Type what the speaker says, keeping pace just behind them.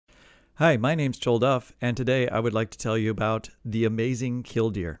Hi, my name's Joel Duff, and today I would like to tell you about the amazing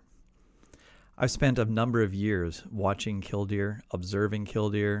killdeer. I've spent a number of years watching killdeer, observing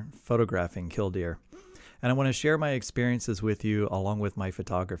killdeer, photographing killdeer, and I want to share my experiences with you along with my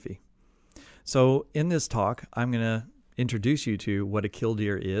photography. So in this talk, I'm going to introduce you to what a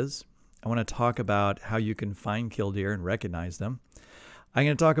killdeer is. I want to talk about how you can find killdeer and recognize them. I'm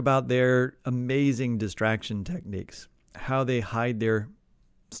going to talk about their amazing distraction techniques, how they hide their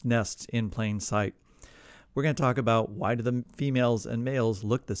nests in plain sight. We're going to talk about why do the females and males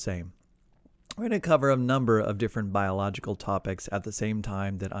look the same. We're going to cover a number of different biological topics at the same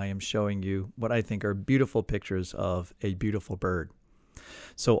time that I am showing you what I think are beautiful pictures of a beautiful bird.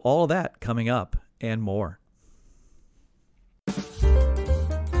 So all of that coming up and more.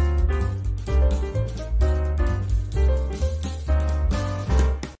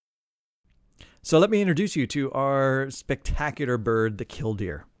 So let me introduce you to our spectacular bird, the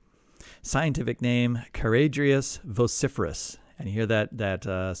killdeer. Scientific name, Charadrius vociferus. And you hear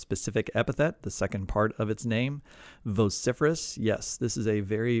that specific epithet, the second part of its name, vociferus. Yes, this is a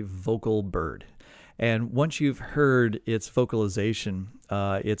very vocal bird. And once you've heard its vocalization,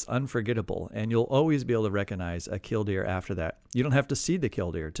 it's unforgettable. And you'll always be able to recognize a killdeer after that. You don't have to see the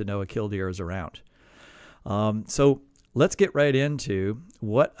killdeer to know a killdeer is around. So let's get right into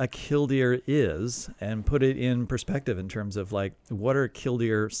what a killdeer is and put it in perspective in terms of like what are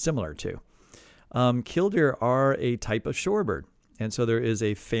killdeer similar to. Killdeer are a type of shorebird. And so there is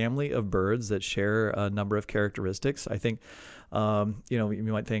a family of birds that share a number of characteristics. I think,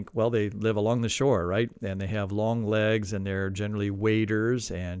 you might think, well, they live along the shore, right? And they have long legs and they're generally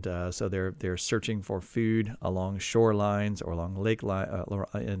waders. And so they're searching for food along shorelines or along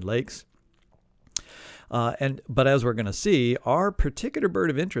in lakes. But as we're going to see, our particular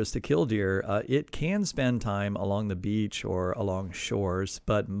bird of interest, the killdeer, it can spend time along the beach or along shores,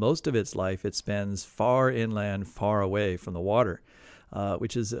 but most of its life it spends far inland, far away from the water,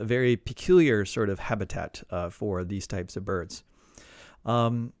 which is a very peculiar sort of habitat for these types of birds.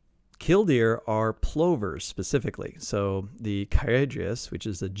 Killdeer are plovers specifically. So the Charadrius, which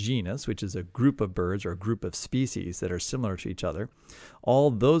is a genus, which is a group of birds or a group of species that are similar to each other,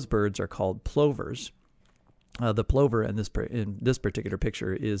 all those birds are called plovers. The plover in this particular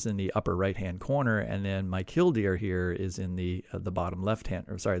picture is in the upper right-hand corner, and then my killdeer here is in the bottom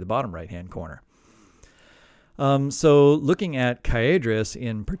right-hand corner. So looking at Charadrius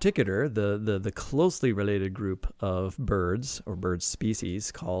in particular, the closely related group of birds or bird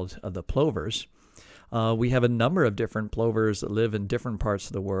species called the plovers, we have a number of different plovers that live in different parts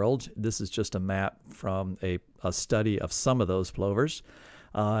of the world. This is just a map from a study of some of those plovers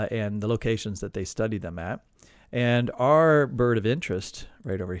and the locations that they study them at. And our bird of interest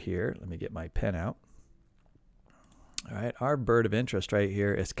right over here, let me get my pen out. All right, our bird of interest right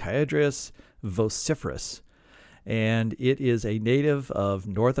here is Charadrius vociferus. And it is a native of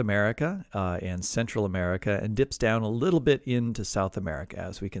North America and Central America and dips down a little bit into South America,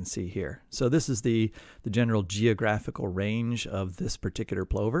 as we can see here. So this is the general geographical range of this particular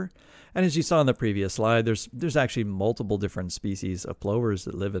plover. And as you saw in the previous slide, there's actually multiple different species of plovers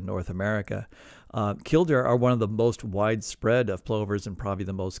that live in North America. Killdeer are one of the most widespread of plovers and probably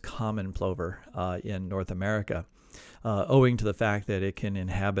the most common plover in North America, owing to the fact that it can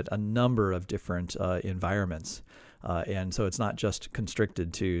inhabit a number of different environments. And so it's not just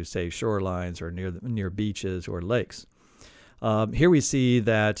constricted to, say, shorelines or near beaches or lakes. Here we see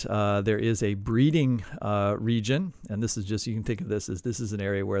that there is a breeding region, and this is just, you can think of this as this is an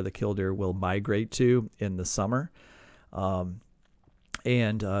area where the killdeer will migrate to in the summer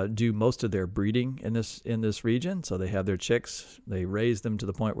and do most of their breeding in this region. So they have their chicks, they raise them to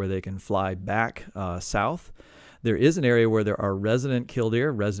the point where they can fly back south. There is an area where there are resident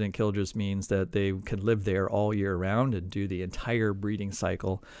killdeer. Resident killdeer means that they can live there all year round and do the entire breeding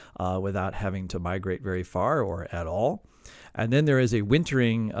cycle without having to migrate very far or at all. And then there is a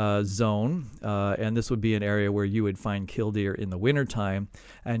wintering zone, and this would be an area where you would find killdeer in the wintertime.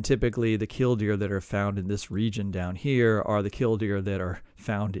 And typically the killdeer that are found in this region down here are the killdeer that are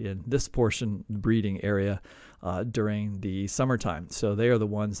found in this portion, the breeding area, during the summertime. So they are the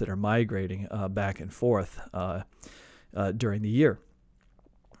ones that are migrating back and forth during the year.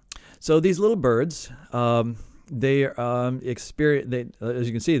 So these little birds, they experience, as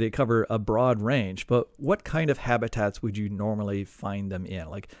you can see, they cover a broad range. But what kind of habitats would you normally find them in?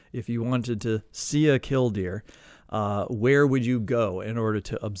 Like if you wanted to see a killdeer, where would you go in order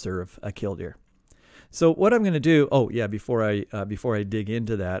to observe a killdeer? So what I'm going to do, before I dig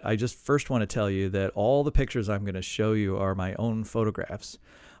into that, I just first want to tell you that all the pictures I'm going to show you are my own photographs.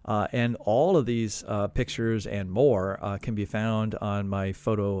 And all of these pictures and more can be found on my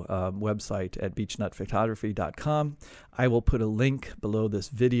photo website at beachnutphotography.com. I will put a link below this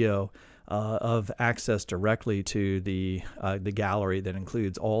video of access directly to the gallery that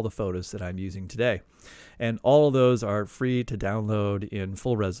includes all the photos that I'm using today. And all of those are free to download in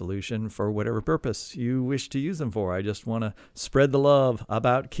full resolution for whatever purpose you wish to use them for. I just want to spread the love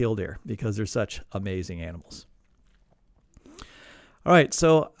about killdeer because they're such amazing animals. All right,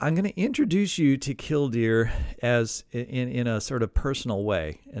 so I'm going to introduce you to killdeer as in a sort of personal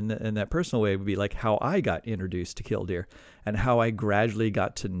way. And that personal way would be like how I got introduced to killdeer and how I gradually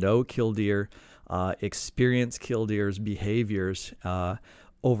got to know killdeer, experience killdeer's behaviors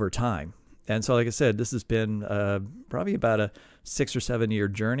over time. And so, like I said, this has been probably about a 6 or 7 year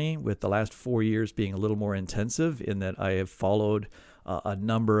journey, with the last 4 years being a little more intensive in that I have followed a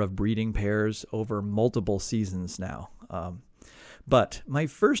number of breeding pairs over multiple seasons now. But my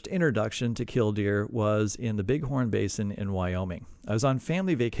first introduction to killdeer was in the Bighorn Basin in Wyoming. I was on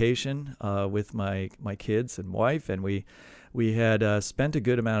family vacation with my kids and wife, and we had spent a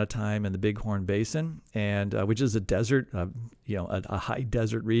good amount of time in the Bighorn Basin, and which is a desert, a high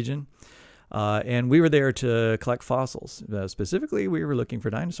desert region. And we were there to collect fossils. Specifically, we were looking for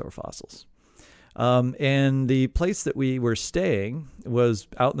dinosaur fossils. And the place that we were staying was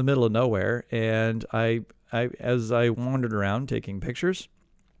out in the middle of nowhere. And as I wandered around taking pictures,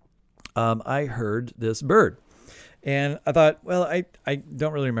 I heard this bird. And I thought, well, I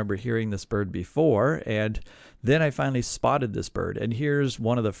don't really remember hearing this bird before. And then I finally spotted this bird. And here's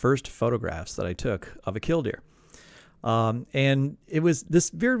one of the first photographs that I took of a killdeer. And this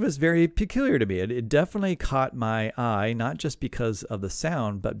bird was very peculiar to me. It definitely caught my eye, not just because of the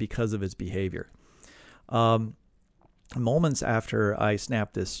sound, but because of its behavior. Moments after I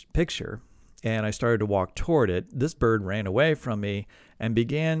snapped this picture and I started to walk toward it, this bird ran away from me and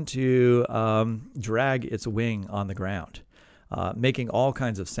began to drag its wing on the ground, making all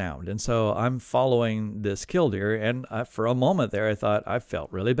kinds of sound. And so I'm following this killdeer, and for a moment there, I thought I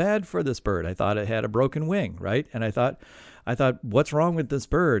felt really bad for this bird. I thought it had a broken wing, right? And I thought, what's wrong with this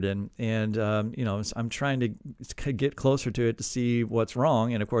bird? And I'm trying to get closer to it to see what's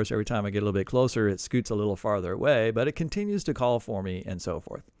wrong. And of course, every time I get a little bit closer, it scoots a little farther away, but it continues to call for me and so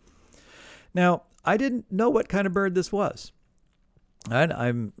forth. Now, I didn't know what kind of bird this was. And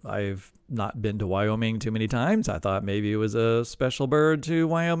I've not been to Wyoming too many times. I thought maybe it was a special bird to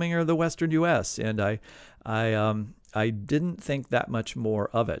Wyoming or the Western U.S. And I didn't think that much more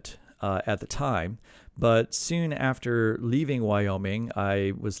of it at the time. But soon after leaving Wyoming,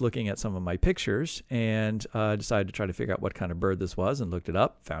 I was looking at some of my pictures and decided to try to figure out what kind of bird this was, and looked it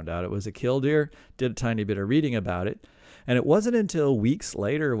up, found out it was a killdeer, did a tiny bit of reading about it. And it wasn't until weeks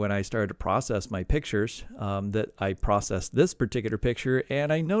later when I started to process my pictures that I processed this particular picture,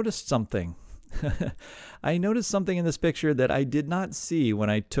 and I noticed something. I noticed something in this picture that I did not see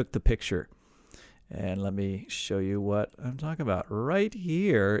when I took the picture. And let me show you what I'm talking about. Right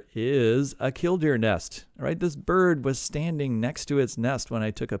here is a killdeer nest. Right, this bird was standing next to its nest when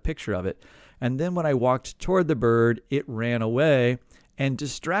I took a picture of it. And then when I walked toward the bird, it ran away and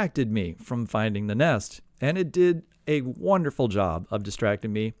distracted me from finding the nest. And it did a wonderful job of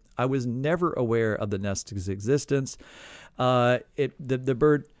distracting me. I was never aware of the nest's existence. The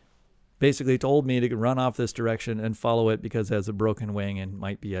bird basically told me to run off this direction and follow it because it has a broken wing and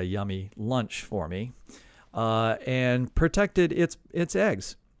might be a yummy lunch for me, and protected its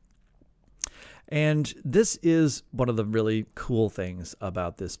eggs. And this is one of the really cool things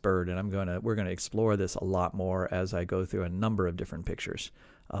about this bird, and we're gonna explore this a lot more as I go through a number of different pictures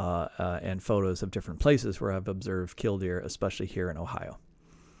and photos of different places where I've observed killdeer, especially here in Ohio.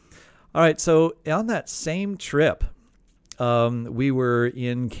 All right, so on that same trip, we were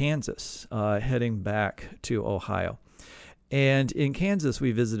in Kansas, heading back to Ohio. And in Kansas,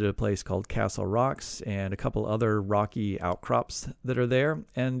 we visited a place called Castle Rocks and a couple other rocky outcrops that are there.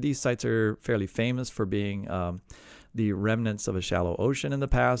 And these sites are fairly famous for being the remnants of a shallow ocean in the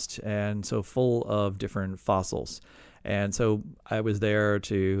past, and so full of different fossils. And so we were there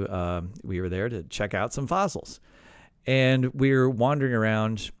to check out some fossils. And we're wandering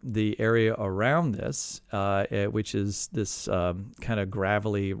around the area around this, which is this kind of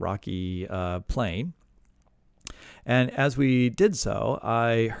gravelly, rocky plain. And as we did so,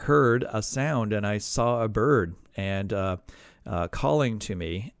 I heard a sound and I saw a bird and calling to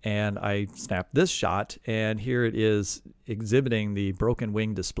me. And I snapped this shot, and here it is exhibiting the broken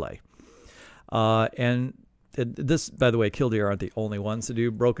wing display. And this, by the way, killdeer aren't the only ones to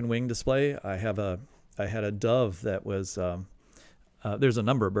do broken wing display. I had a dove that was there's a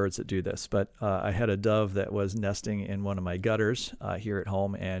number of birds that do this, but I had a dove that was nesting in one of my gutters here at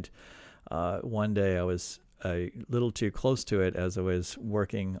home, and one day I was a little too close to it as I was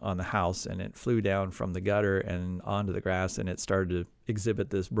working on the house, and it flew down from the gutter and onto the grass, and it started to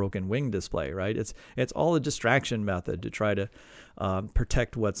exhibit this broken wing display, right? It's all a distraction method to try to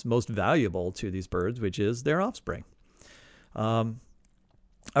protect what's most valuable to these birds, which is their offspring. All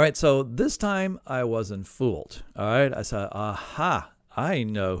right, so this time I wasn't fooled. All right, I said, aha, I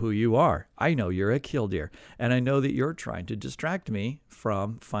know who you are. I know you're a killdeer, and I know that you're trying to distract me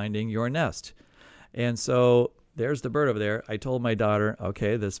from finding your nest. And so there's the bird over there. I told my daughter,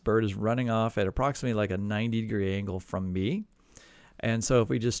 okay, this bird is running off at approximately like a 90-degree angle from me. And so if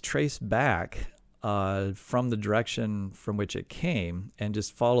we just trace back from the direction from which it came and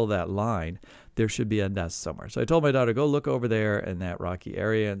just follow that line, there should be a nest somewhere. So I told my daughter, go look over there in that rocky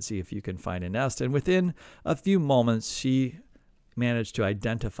area and see if you can find a nest. And within a few moments, she managed to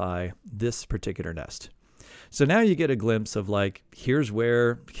identify this particular nest. So now you get a glimpse of, like, here's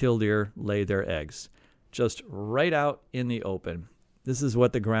where killdeer lay their eggs, just right out in the open. This is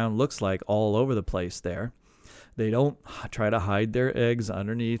what the ground looks like all over the place there. They don't try to hide their eggs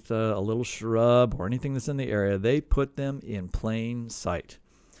underneath a little shrub or anything that's in the area. They put them in plain sight.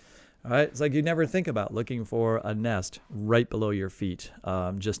 All right, it's like you never think about looking for a nest right below your feet,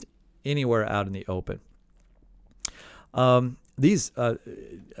 just anywhere out in the open. Just a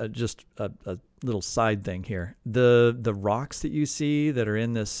little side thing here. The rocks that you see that are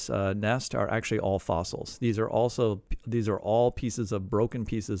in this nest are actually all fossils. These are all broken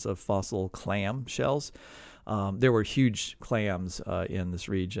pieces of fossil clam shells. There were huge clams in this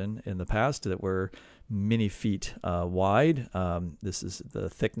region in the past that were many feet wide. This is the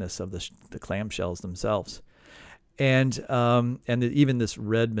thickness of the clam shells themselves, and even this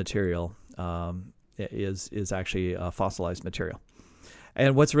red material is actually fossilized material.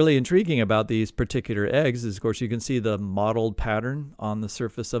 And what's really intriguing about these particular eggs is, of course, you can see the mottled pattern on the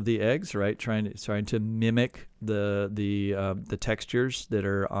surface of the eggs, right? Trying to mimic the textures that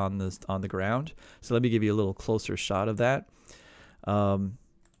are on the ground. So let me give you a little closer shot of that.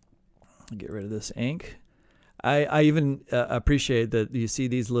 Get rid of this ink. I even appreciate that you see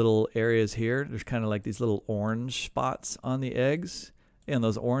these little areas here. There's kind of like these little orange spots on the eggs. And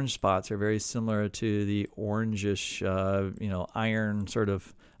those orange spots are very similar to the orangish, iron sort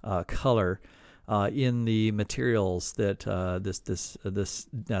of color in the materials that this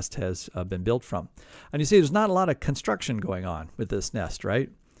nest has been built from. And you see there's not a lot of construction going on with this nest, right?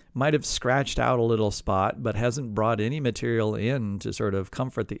 Might have scratched out a little spot, but hasn't brought any material in to sort of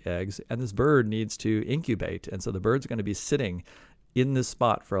comfort the eggs. And this bird needs to incubate. And so the bird's going to be sitting in this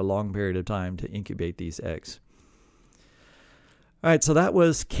spot for a long period of time to incubate these eggs. All right, so that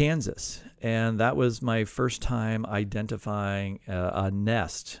was Kansas, and that was my first time identifying a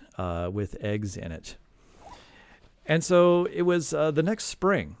nest with eggs in it. And so it was the next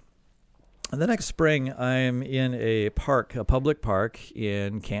spring. And the next spring, I'm in a public park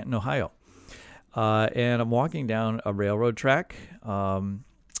in Canton, Ohio. And I'm walking down a railroad track. I'm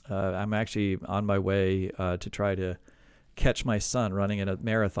actually on my way to try to catch my son running in a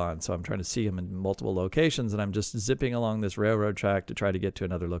marathon. So I'm trying to see him in multiple locations, and I'm just zipping along this railroad track to try to get to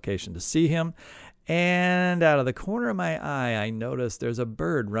another location to see him. And out of the corner of my eye, I notice there's a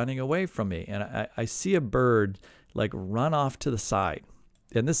bird running away from me. And I see a bird like run off to the side.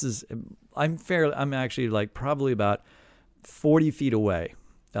 And this is, I'm actually like probably about 40 feet away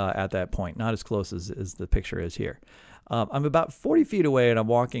at that point, not as close as the picture is here. I'm about 40 feet away, and I'm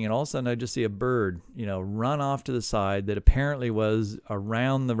walking, and all of a sudden I just see a bird, run off to the side that apparently was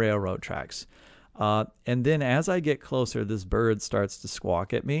around the railroad tracks. And then as I get closer, this bird starts to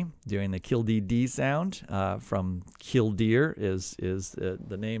squawk at me, doing the kill-dee-dee sound. From killdeer is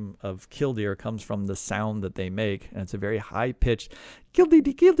the name of killdeer comes from the sound that they make, and it's a very high-pitched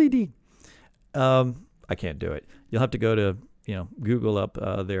kill-dee-dee, kill-dee-dee. I can't do it. You'll have to go to Google up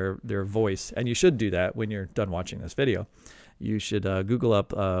their voice, and you should do that when you're done watching this video. You should Google up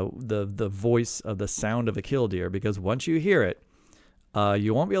the voice of the sound of a killdeer, because once you hear it,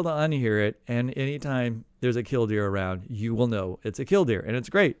 you won't be able to unhear it, and anytime there's a killdeer around, you will know it's a killdeer, and it's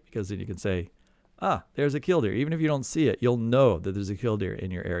great because then you can say, there's a killdeer. Even if you don't see it, you'll know that there's a killdeer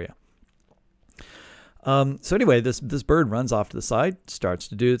in your area. So anyway, this bird runs off to the side, starts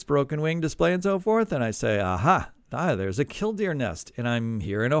to do its broken wing display and so forth, and I say, there's a killdeer nest, and I'm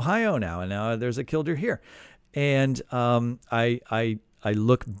here in Ohio now, and now there's a killdeer here. And I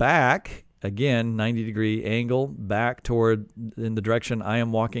look back, again, 90-degree angle, back in the direction I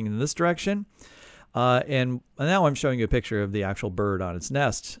am walking in this direction. And now I'm showing you a picture of the actual bird on its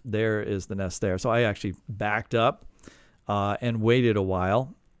nest. There is the nest there. So I actually backed up and waited a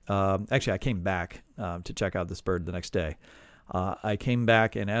while. Actually, I came back to check out this bird the next day. I came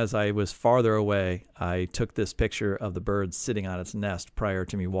back, and as I was farther away, I took this picture of the bird sitting on its nest prior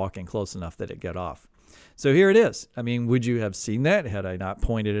to me walking close enough that it got off. So here it is. I mean, would you have seen that had I not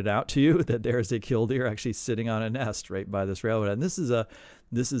pointed it out to you that there's a killdeer actually sitting on a nest right by this railroad? And this is a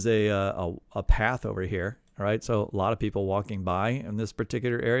path over here. All right, so a lot of people walking by in this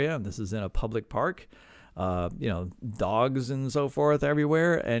particular area, and this is in a public park. Dogs and so forth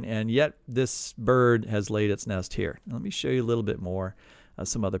everywhere, and yet this bird has laid its nest here. Let me show you a little bit more,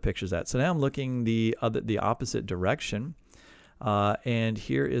 some other pictures of that. So now I'm looking the opposite direction, and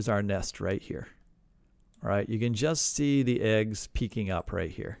here is our nest right here. All right, you can just see the eggs peeking up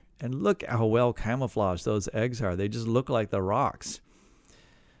right here, and look how well camouflaged those eggs are. They just look like the rocks.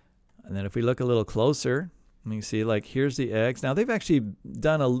 And then if we look a little closer, you can see, like, here's the eggs. Now, they've actually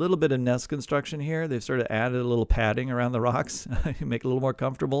done a little bit of nest construction here. They've sort of added a little padding around the rocks to make it a little more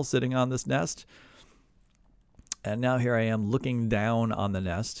comfortable sitting on this nest. And now here I am looking down on the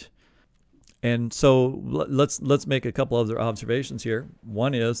nest. And so let's make a couple other observations here.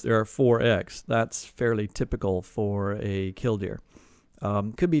 One is there are 4 eggs. That's fairly typical for a killdeer.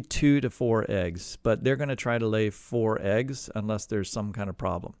 Could be 2 to 4 eggs, but they're going to try to lay 4 eggs unless there's some kind of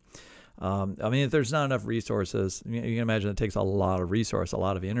problem. I mean, if there's not enough resources, you can imagine it takes a lot of resource, a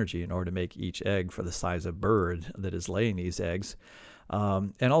lot of energy in order to make each egg for the size of bird that is laying these eggs.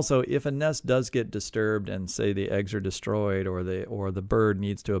 And also, if a nest does get disturbed and say the eggs are destroyed, or the bird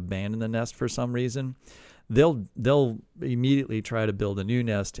needs to abandon the nest for some reason, they'll immediately try to build a new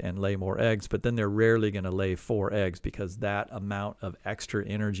nest and lay more eggs, but then they're rarely going to lay 4 eggs because that amount of extra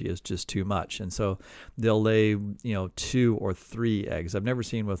energy is just too much. And so they'll lay 2 or 3 eggs. I've never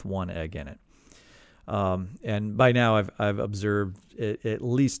seen with 1 egg in it. And by now I've observed at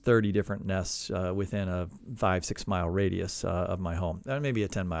least 30 different nests within a 5-6 mile radius of my home, maybe a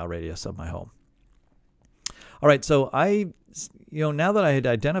 10-mile radius of my home. All right, so now that I had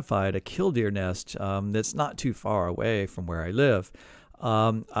identified a killdeer nest that's not too far away from where I live,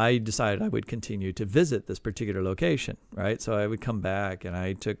 I decided I would continue to visit this particular location, right? So I would come back and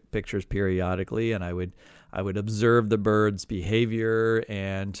I took pictures periodically, and I would observe the bird's behavior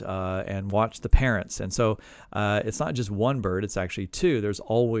and watch the parents. And so it's not just one bird, it's actually 2. There's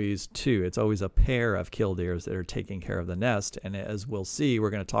always 2. It's always a pair of killdeers that are taking care of the nest. And as we'll see, we're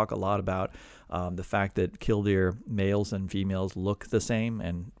going to talk a lot about the fact that killdeer males and females look the same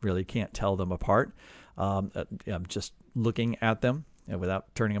and really can't tell them apart. Just looking at them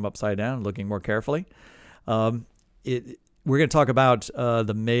without turning them upside down, looking more carefully. We're going to talk about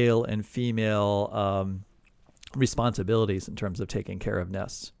the male and female responsibilities in terms of taking care of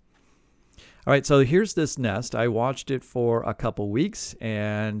nests. All right, so here's this nest. I watched it for a couple weeks,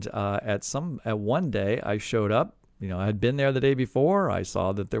 and at one day I showed up. I had been there the day before. I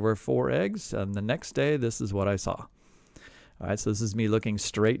saw that there were 4 eggs, and the next day this is what I saw. All right, so this is me looking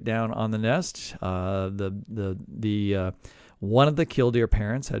straight down on the nest. One of the killdeer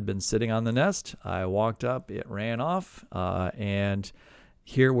parents had been sitting on the nest. I walked up, it ran off, and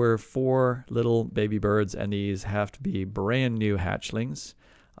here were 4 little baby birds, and these have to be brand new hatchlings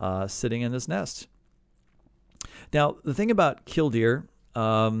sitting in this nest. Now, the thing about killdeer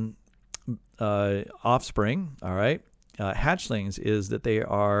offspring, all right, hatchlings, is that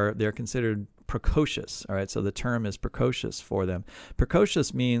they're considered precocious. All right, so the term is precocious for them.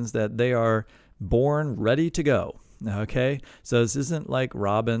 Precocious means that they are born ready to go. Okay, so this isn't like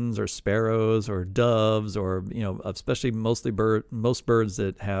robins or sparrows or doves, or especially most birds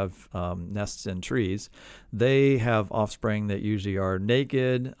that have nests in trees. They have offspring that usually are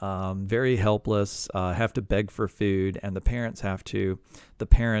naked, very helpless, have to beg for food, and the parent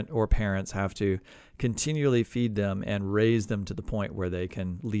or parents have to continually feed them and raise them to the point where they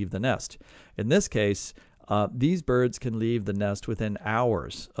can leave the nest. In this case, these birds can leave the nest within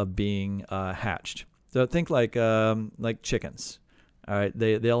hours of being hatched. So think like chickens. All right,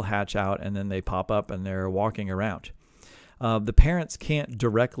 they'll hatch out and then they pop up and they're walking around. The parents can't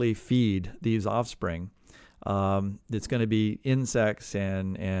directly feed these offspring. It's going to be insects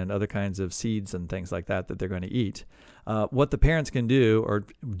and other kinds of seeds and things like that they're going to eat. What the parents can do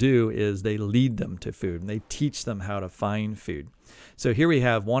is they lead them to food, and they teach them how to find food. So here we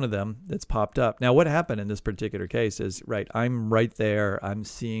have one of them that's popped up. Now, what happened in this particular case is, I'm right there. I'm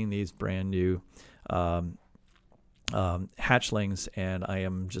seeing these brand new hatchlings, and I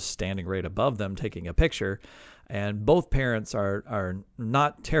am just standing right above them taking a picture. And both parents are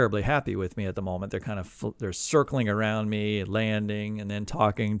not terribly happy with me at the moment. They're kind of they're circling around me, landing, and then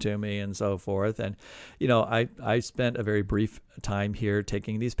talking to me and so forth. And I spent a very brief time here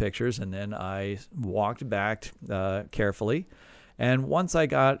taking these pictures, and then I walked back carefully. And once I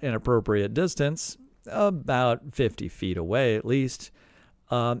got an appropriate distance, about 50 feet away at least,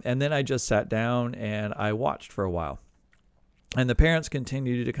 and then I just sat down and I watched for a while. And the parents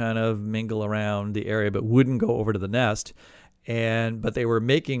continued to kind of mingle around the area, but wouldn't go over to the nest. But they were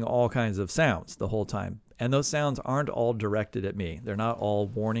making all kinds of sounds the whole time. And those sounds aren't all directed at me. They're not all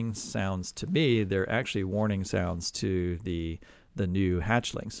warning sounds to me. They're actually warning sounds to the new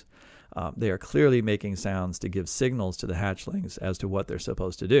hatchlings. They are clearly making sounds to give signals to the hatchlings as to what they're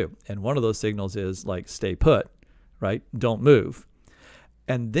supposed to do. And one of those signals is like, stay put, right? Don't move.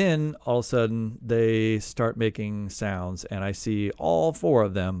 And then all of a sudden they start making sounds, and I see all four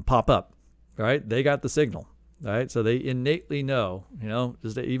of them pop up, right? They got the signal, right? So they innately know,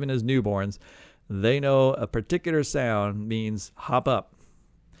 just even as newborns, they know a particular sound means hop up.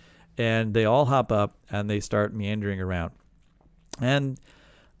 And they all hop up and they start meandering around. And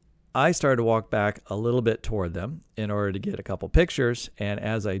I started to walk back a little bit toward them in order to get a couple pictures. And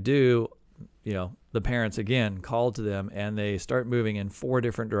as I do, the parents again call to them, and they start moving in 4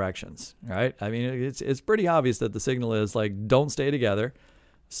 different directions, right? I mean, it's pretty obvious that the signal is like, don't stay together,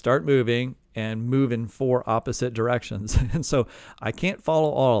 start moving, and move in 4 opposite directions. And so I can't follow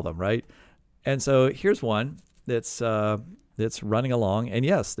all of them, right? And so here's one that's running along, and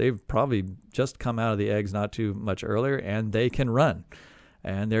yes, they've probably just come out of the eggs not too much earlier, and they can run,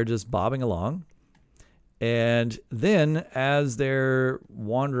 and they're just bobbing along. And then as they're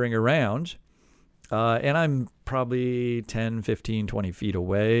wandering around, and I'm probably 10, 15, 20 feet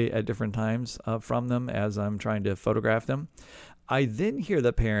away at different times from them as I'm trying to photograph them, I then hear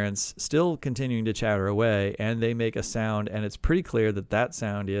the parents still continuing to chatter away, and they make a sound, and it's pretty clear that that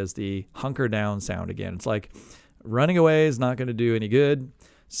sound is the hunker down sound again. It's like, running away is not going to do any good,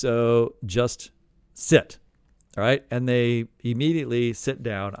 so just sit. All right, and they immediately sit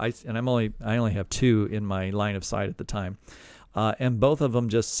down. I only have 2 in my line of sight at the time, and both of them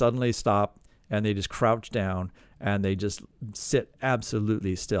just suddenly stop, and they just crouch down, and they just sit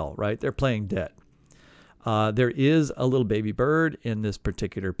absolutely still. Right, they're playing dead. There is a little baby bird in this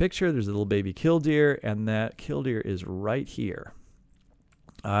particular picture. There's a little baby killdeer, and that killdeer is right here.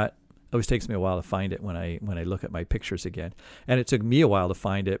 It always takes me a while to find it when I look at my pictures again. And it took me a while to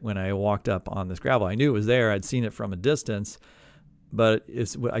find it when I walked up on this gravel. I knew it was there. I'd seen it from a distance, but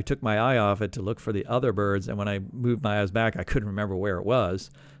I took my eye off it to look for the other birds, and when I moved my eyes back, I couldn't remember where it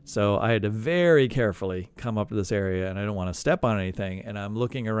was. So I had to very carefully come up to this area, and I don't want to step on anything. And I'm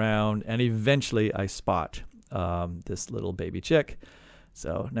looking around, and eventually I spot this little baby chick.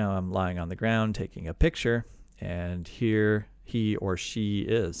 So now I'm lying on the ground taking a picture, and here he or she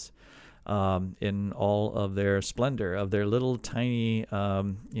is. In all of their splendor, of their little tiny,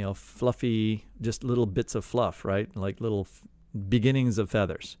 fluffy, just little bits of fluff, right? Like little beginnings of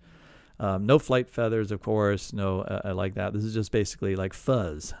feathers. No flight feathers, of course, no like that. This is just basically like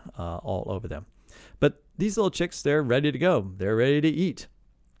fuzz all over them. But these little chicks, they're ready to go. They're ready to eat.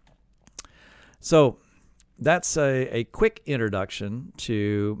 So that's a quick introduction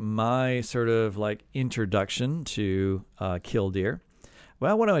to my sort of like introduction to killdeer.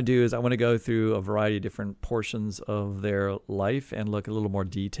 Well, what I want to do is I want to go through a variety of different portions of their life and look a little more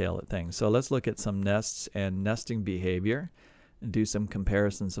detail at things. So let's look at some nests and nesting behavior and do some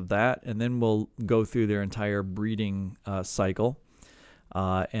comparisons of that. And then we'll go through their entire breeding cycle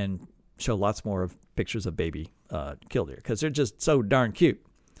and show lots more of pictures of baby killdeer because they're just so darn cute.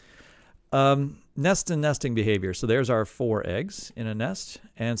 Nest and nesting behavior. So there's our 4 eggs in a nest.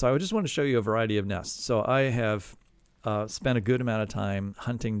 And so I just want to show you a variety of nests. So I have spent a good amount of time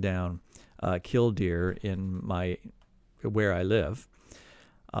hunting down killdeer in where I live,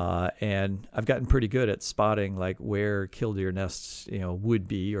 and I've gotten pretty good at spotting like where killdeer nests would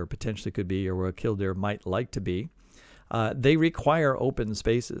be or potentially could be, or where killdeer might like to be. They require open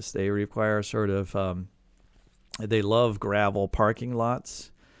spaces. They require sort of they love gravel parking lots.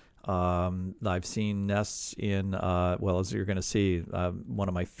 I've seen nests in, as you're going to see, one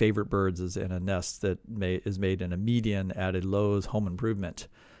of my favorite birds is in a nest that is made in a median at a Lowe's home improvement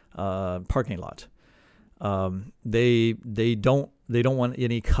parking lot. They don't want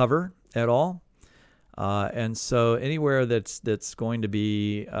any cover at all, and so anywhere that's going to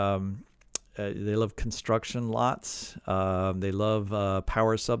be, they love construction lots. They love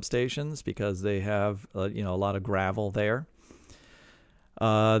power substations because they have a lot of gravel there.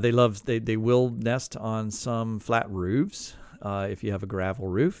 They will nest on some flat roofs if you have a gravel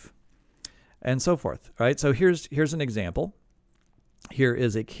roof, and so forth. Right. So here's an example. Here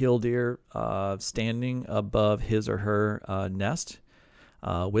is a killdeer standing above his or her nest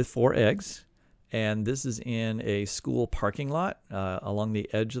with 4 eggs. And this is in a school parking lot along the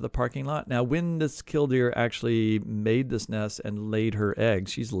edge of the parking lot. Now, when this killdeer actually made this nest and laid her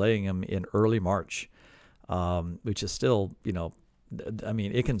eggs, she's laying them in early March, which is still, I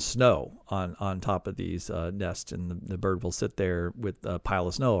mean, it can snow on top of these nests, and the bird will sit there with a pile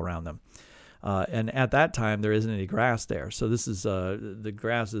of snow around them. And at that time, there isn't any grass there. So this is the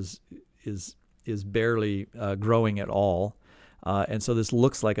grass is barely growing at all. And so this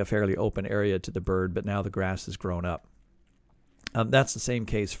looks like a fairly open area to the bird, but now the grass has grown up. That's the same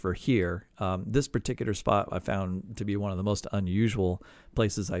case for here. This particular spot I found to be one of the most unusual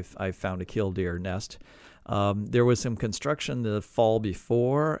places I've found a killdeer nest. There was some construction the fall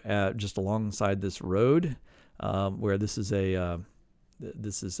before just alongside this road, where this is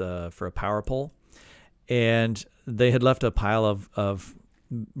for a power pole, and they had left a pile of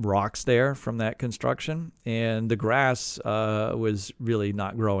rocks there from that construction, and the grass was really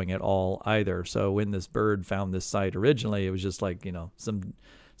not growing at all either. So when this bird found this site originally, it was just like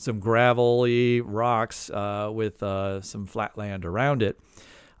some gravelly rocks with some flat land around it.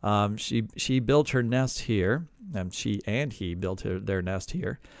 She built her nest here. She and he built their nest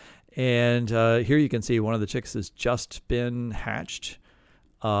here, and here you can see one of the chicks has just been hatched,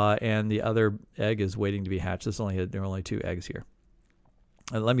 and the other egg is waiting to be hatched. There are only 2 eggs here.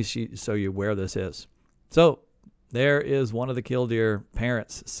 And let me show you where this is. So there is one of the killdeer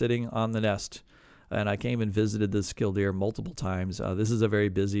parents sitting on the nest. And I came and visited this killdeer multiple times. This is a very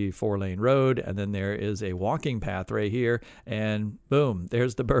busy 4-lane road. And then there is a walking path right here. And boom,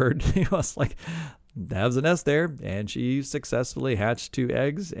 there's the bird. He was like, has a nest there. And she successfully hatched 2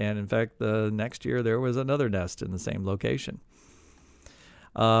 eggs. And in fact, the next year there was another nest in the same location.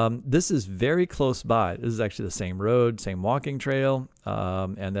 This is very close by. This is actually the same road, same walking trail,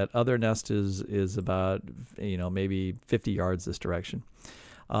 and that other nest is about maybe 50 yards this direction.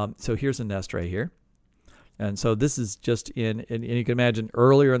 So here's a nest right here, and so this is just and you can imagine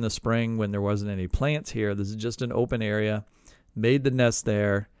earlier in the spring when there wasn't any plants here. This is just an open area. Made the nest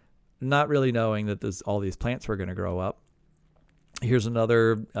there, not really knowing that all these plants were going to grow up. Here's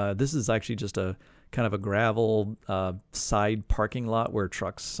another. This is actually just a kind of a gravel side parking lot where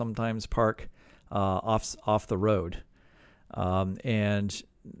trucks sometimes park off the road. And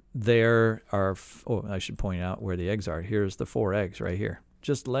there are, I should point out where the eggs are. Here's the 4 eggs right here,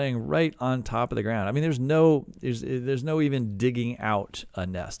 just laying right on top of the ground. I mean, there's no even digging out a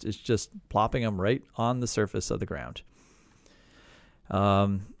nest. It's just plopping them right on the surface of the ground.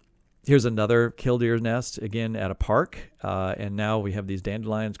 Here's another killdeer nest, again at a park. And now we have these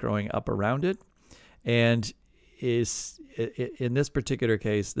dandelions growing up around it. And in this particular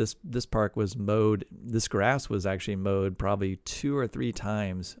case, this park was mowed. This grass was actually mowed probably 2 or 3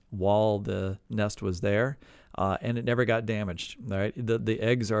 times while the nest was there, and it never got damaged. Right, the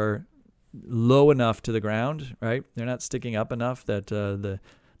eggs are low enough to the ground. Right, they're not sticking up enough that the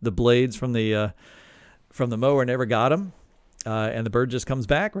blades from the mower never got them. And the bird just comes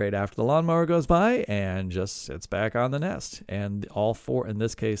back right after the lawnmower goes by and just sits back on the nest. And all 4, in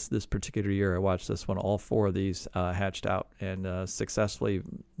this case, this particular year, I watched this one, all 4 of these hatched out and successfully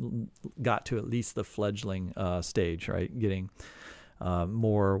got to at least the fledgling stage, right? Getting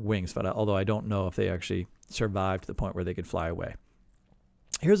more wings. But although I don't know if they actually survived to the point where they could fly away.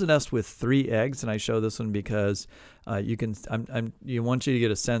 Here's a nest with 3 eggs, and I show this one because you want you to get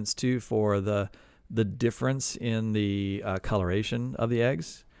a sense too for the difference in the coloration of the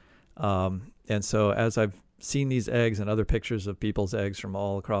eggs. And so as I've seen these eggs and other pictures of people's eggs from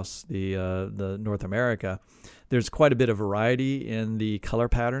all across the North America, there's quite a bit of variety in the color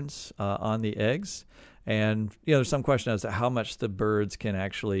patterns on the eggs. And there's some question as to how much the birds can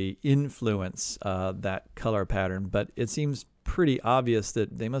actually influence that color pattern, but it seems pretty obvious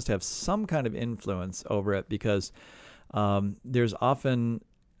that they must have some kind of influence over it because there's often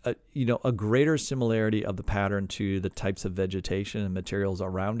a greater similarity of the pattern to the types of vegetation and materials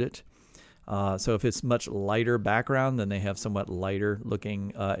around it. So if it's much lighter background, then they have somewhat lighter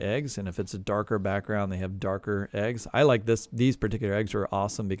looking eggs. And if it's a darker background, they have darker eggs. I like these particular eggs are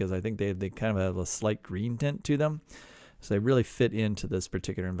awesome because I think they kind of have a slight green tint to them. So they really fit into this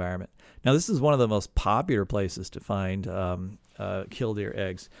particular environment. Now, this is one of the most popular places to find killdeer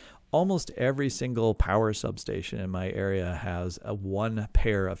eggs. Almost every single power substation in my area has one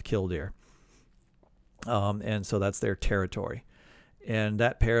pair of killdeer. And so that's their territory. And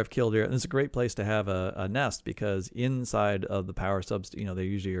that pair of killdeer, and it's a great place to have a nest, because inside of the power subs, they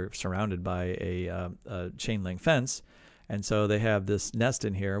usually are surrounded by a chain link fence. And so they have this nest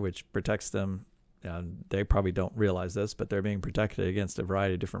in here, which protects them. They probably don't realize this, but they're being protected against a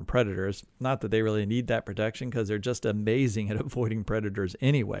variety of different predators. Not that they really need that protection, because they're just amazing at avoiding predators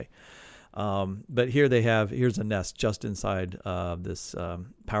anyway. But here's a nest just inside this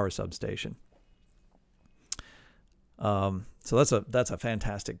power substation. So that's a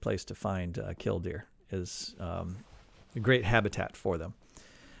fantastic place to find killdeer. Is a great habitat for them.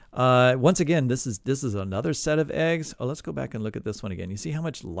 Once again, this is another set of eggs. Oh, let's go back and look at this one again. You see how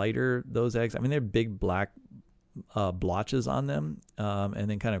much lighter those eggs? I mean, they're big black blotches on them, and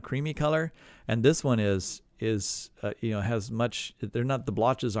then kind of creamy color. And this one is has much. They're not, the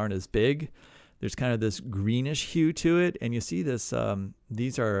blotches aren't as big. There's kind of this greenish hue to it, and you see this.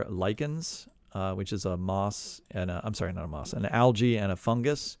 These are lichens. Which is a moss and an algae and a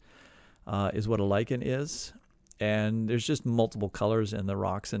fungus is what a lichen is. And there's just multiple colors in the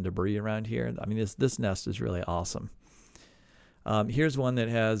rocks and debris around here. I mean, this nest is really awesome. Here's one that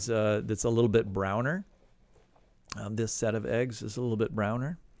has that's a little bit browner. This set of eggs is a little bit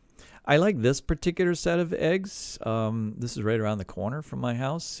browner. I like this particular set of eggs. This is right around the corner from my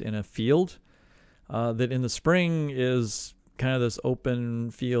house in a field that in the spring is kind of this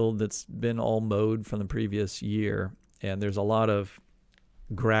open field that's been all mowed from the previous year, and there's a lot of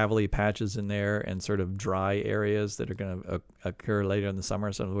gravelly patches in there and sort of dry areas that are going to occur later in the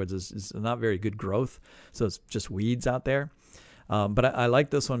summer. So in other words, it's not very good growth, so it's just weeds out there. But I like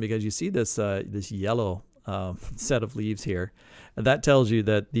this one because you see this yellow set of leaves here, and that tells you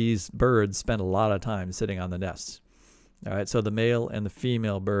that these birds spend a lot of time sitting on the nests. All right, so the male and the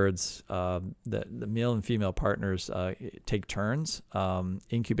female birds, the male and female partners take turns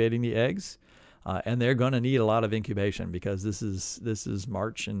incubating the eggs, and they're going to need a lot of incubation, because this is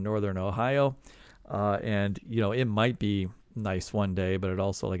March in northern Ohio, and it might be nice one day, but it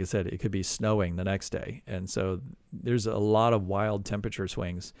also, like I said, it could be snowing the next day, and so there's a lot of wild temperature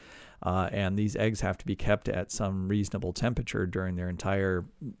swings, and these eggs have to be kept at some reasonable temperature during their entire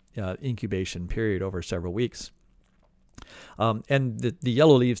incubation period over several weeks. And the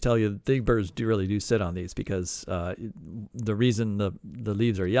yellow leaves tell you that the birds really do sit on these, because the reason the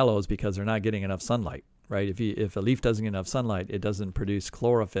leaves are yellow is because they're not getting enough sunlight, right? If a leaf doesn't get enough sunlight, it doesn't produce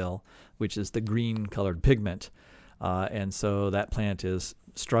chlorophyll, which is the green colored pigment. And so that plant is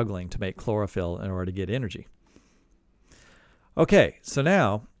struggling to make chlorophyll in order to get energy. Okay, so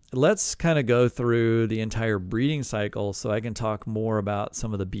now let's kind of go through the entire breeding cycle so I can talk more about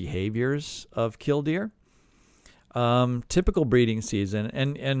some of the behaviors of killdeer. Typical breeding season,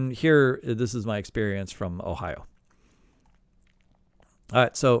 and here, this is my experience from Ohio. All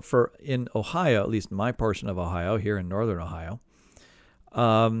right, so in Ohio, at least my portion of Ohio, here in northern Ohio,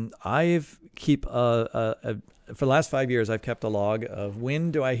 for the last 5 years, I've kept a log of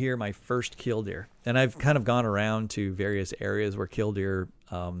when do I hear my first killdeer, and I've kind of gone around to various areas where killdeer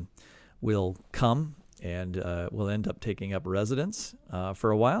will come and will end up taking up residence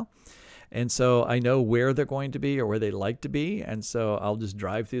for a while. And so I know where they're going to be or where they like to be. And so I'll just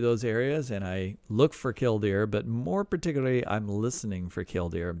drive through those areas and I look for killdeer, but more particularly, I'm listening for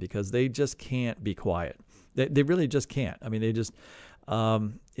killdeer, because they just can't be quiet. They really just can't. I mean, they just,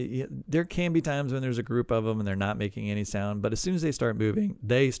 there can be times when there's a group of them and they're not making any sound, but as soon as they start moving,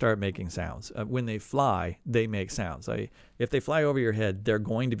 they start making sounds. When they fly, they make sounds. If they fly over your head, they're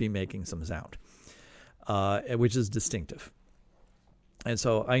going to be making some sound, which is distinctive. And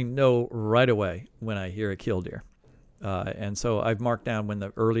so I know right away when I hear a killdeer. And so I've marked down when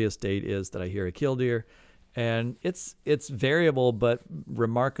the earliest date is that I hear a killdeer. And it's variable, but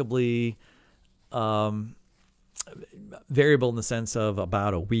remarkably variable in the sense of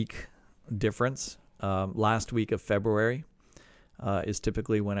about a week difference. Last week of February is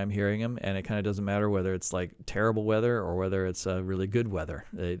typically when I'm hearing them. And it kind of doesn't matter whether it's like terrible weather or whether it's really good weather.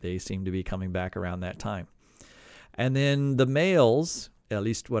 They seem to be coming back around that time. And then the males, at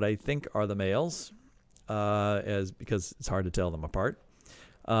least what I think are the males, because it's hard to tell them apart,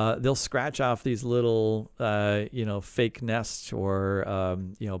 they'll scratch off these little, fake nests or,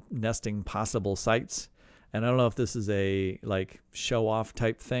 nesting possible sites. And I don't know if this is a show off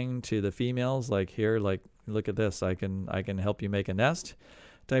type thing to the females, like here, like look at this, I can help you make a nest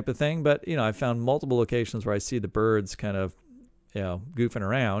type of thing. But I found multiple locations where I see the birds kind of goofing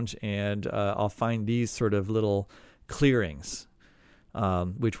around, and I'll find these sort of little clearings,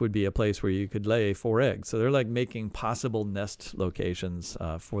 which would be a place where you could lay 4 eggs. So they're like making possible nest locations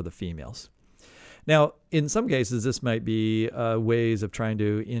for the females. Now, in some cases, this might be ways of trying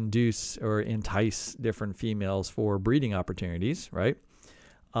to induce or entice different females for breeding opportunities, right?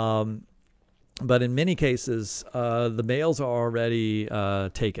 But in many cases, the males are already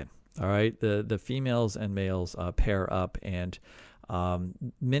taken. All right, the females and males pair up, and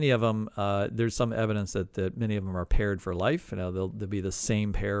many of them, there's some evidence that many of them are paired for life. They'll be the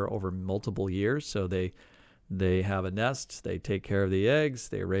same pair over multiple years. So they have a nest, they take care of the eggs,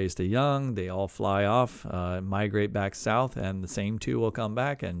 they raise the young, they all fly off, migrate back south, and the same two will come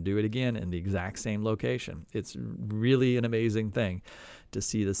back and do it again in the exact same location. It's really an amazing thing to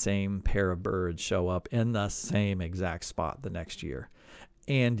see the same pair of birds show up in the same exact spot the next year,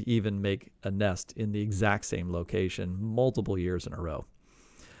 and even make a nest in the exact same location multiple years in a row.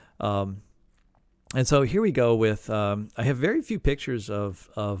 And so here we go with, I have very few pictures of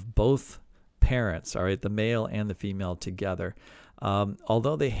both parents, all right, the male and the female together.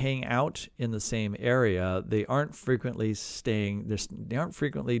 Although they hang out in the same area, they aren't frequently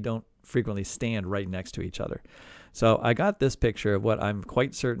don't frequently stand right next to each other. So I got this picture of what I'm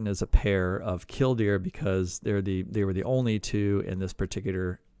quite certain is a pair of killdeer, because they were the only two in this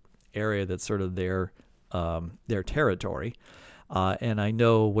particular area that's sort of their territory. And I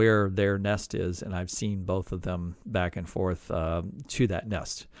know where their nest is, and I've seen both of them back and forth to that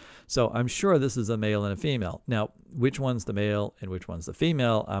nest. So I'm sure this is a male and a female. Now, which one's the male and which one's the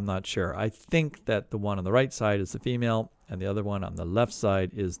female, I'm not sure. I think that the one on the right side is the female, and the other one on the left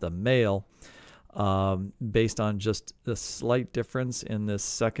side is the male, based on just the slight difference in this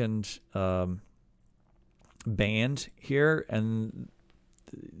second band here. And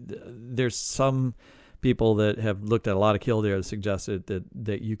there's some people that have looked at a lot of killdeer that suggested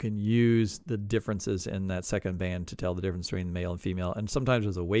that you can use the differences in that second band to tell the difference between the male and female. And sometimes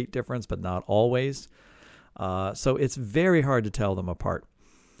there's a weight difference, but not always. So it's very hard to tell them apart.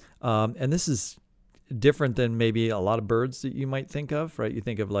 And this is different than maybe a lot of birds that you might think of, right? You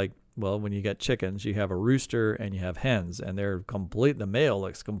think of, like, well, when you get chickens, you have a rooster and you have hens, and the male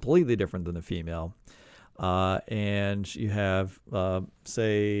looks completely different than the female. And you have,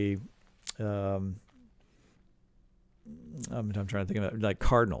 say, I'm trying to think of it, like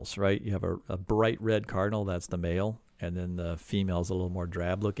cardinals, right? You have a bright red cardinal, that's the male, and then the female is a little more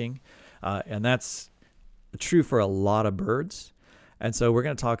drab looking. And that's true for a lot of birds. And so we're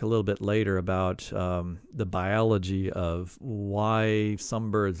going to talk a little bit later about the biology of why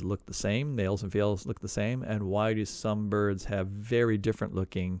some birds look the same, males and females look the same, and why do some birds have very different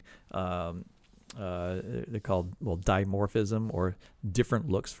looking, they're called, well, dimorphism, or different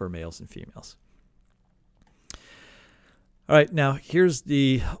looks for males and females. All right, now here's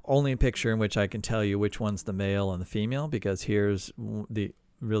the only picture in which I can tell you which one's the male and the female, because here's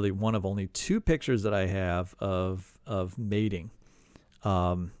really one of only two pictures that I have of mating.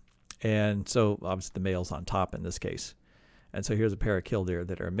 And so obviously the male's on top in this case. And so here's a pair of killdeer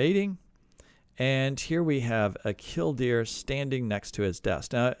that are mating. And here we have a killdeer standing next to its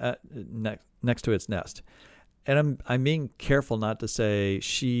nest. Next to its nest. And I'm being careful not to say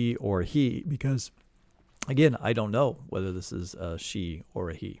she or he, because again, I don't know whether this is a she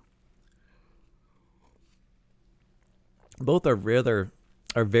or a he. Both are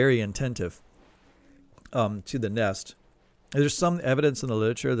very attentive to the nest. There's some evidence in the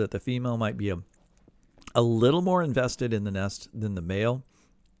literature that the female might be a little more invested in the nest than the male.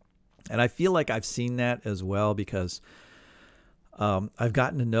 And I feel like I've seen that as well, because I've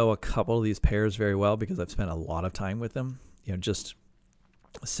gotten to know a couple of these pairs very well, because I've spent a lot of time with them, just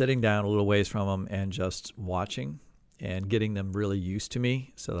sitting down a little ways from them and just watching and getting them really used to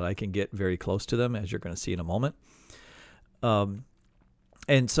me so that I can get very close to them, as you're going to see in a moment.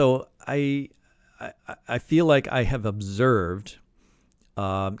 And so I feel like I have observed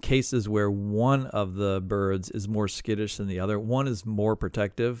cases where one of the birds is more skittish than the other. One is more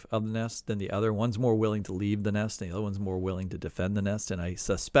protective of the nest than the other. One's more willing to leave the nest, and the other one's more willing to defend the nest. And I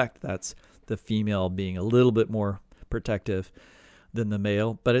suspect that's the female being a little bit more protective than the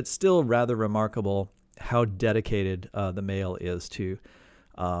male. But it's still rather remarkable how dedicated the male is to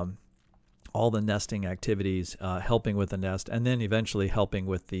all the nesting activities, helping with the nest, and then eventually helping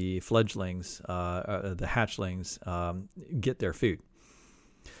with the fledglings, the hatchlings, get their food.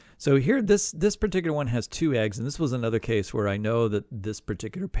 So here, this particular one has 2 eggs, and this was another case where I know that this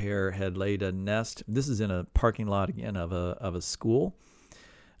particular pair had laid a nest. This is in a parking lot again of a school,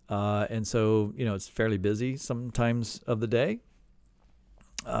 and so it's fairly busy sometimes of the day.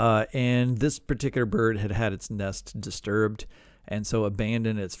 And this particular bird had its nest disturbed, and so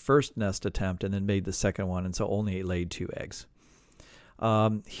abandoned its first nest attempt and then made the second one, and so only laid 2 eggs.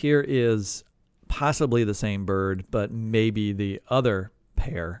 Here is possibly the same bird, but maybe the other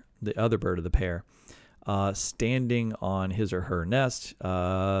pair the other bird of the pair, standing on his or her nest.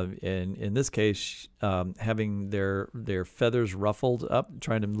 In this case, having their feathers ruffled up,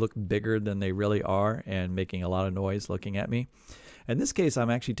 trying to look bigger than they really are, and making a lot of noise looking at me. In this case, I'm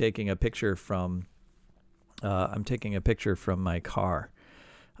actually taking a picture from my car.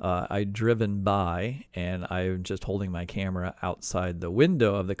 I'd driven by, and I'm just holding my camera outside the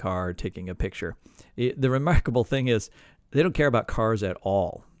window of the car taking a picture. The remarkable thing is they don't care about cars at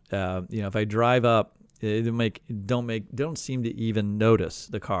all. If I drive up, they don't seem to even notice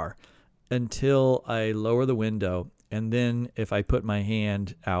the car until I lower the window, and then if I put my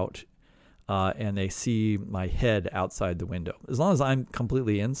hand out and they see my head outside the window. As long as I'm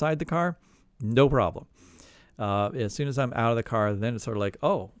completely inside the car, no problem. As soon as I'm out of the car, then it's sort of like,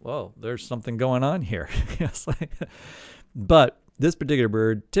 oh, whoa, there's something going on here. But this particular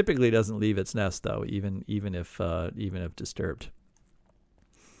bird typically doesn't leave its nest, though, even if disturbed.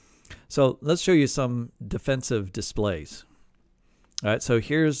 So let's show you some defensive displays. All right, so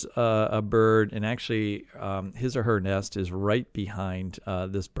here's a bird, and actually his or her nest is right behind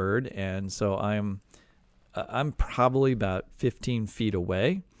this bird, and so I'm probably about 15 feet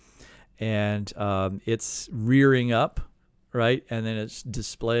away. And it's rearing up, right? And then it's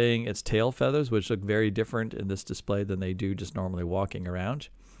displaying its tail feathers, which look very different in this display than they do just normally walking around.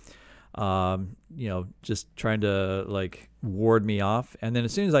 Just trying to like ward me off. And then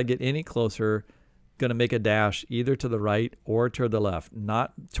as soon as I get any closer, going to make a dash either to the right or to the left,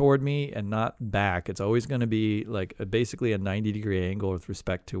 not toward me and not back. It's always going to be like basically a 90-degree angle with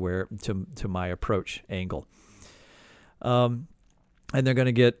respect to to my approach angle. And they're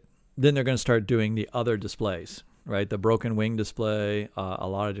going to start doing the other displays, right? The broken wing display, a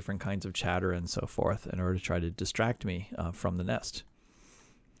lot of different kinds of chatter and so forth in order to try to distract me from the nest.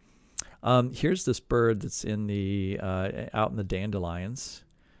 Here's this bird that's out in the dandelions,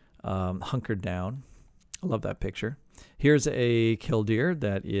 hunkered down. I love that picture. Here's a killdeer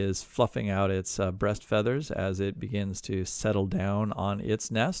that is fluffing out its breast feathers as it begins to settle down on its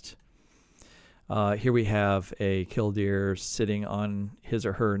nest. Here we have a killdeer sitting on his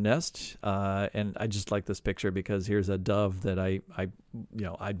or her nest, and I just like this picture because here's a dove that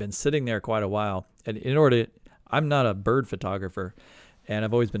I'd been sitting there quite a while, and I'm not a bird photographer, and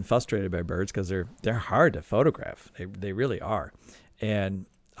I've always been frustrated by birds because they're hard to photograph. They really are, and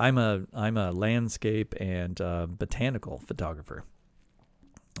I'm a landscape and botanical photographer.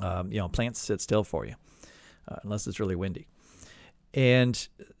 Plants sit still for you unless it's really windy. And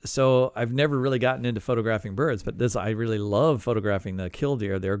so I've never really gotten into photographing birds, but I really love photographing the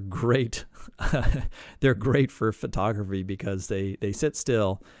killdeer. They're great. They're great for photography because they sit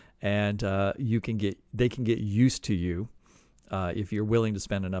still, and they can get used to you if you're willing to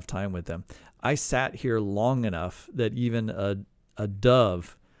spend enough time with them. I sat here long enough that even a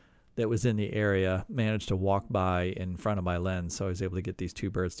dove that was in the area managed to walk by in front of my lens, so I was able to get these two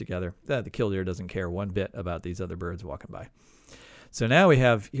birds together. The killdeer doesn't care one bit about these other birds walking by. So now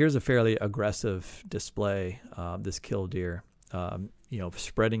here's a fairly aggressive display, this killdeer,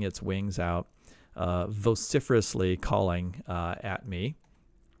 spreading its wings out, vociferously calling at me.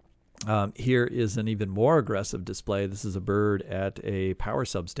 Here is an even more aggressive display. This is a bird at a power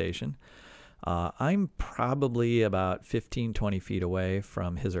substation. I'm probably about 15, 20 feet away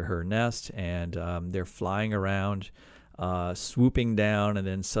from his or her nest, and they're flying around, swooping down and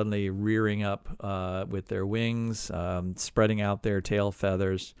then suddenly rearing up with their wings, spreading out their tail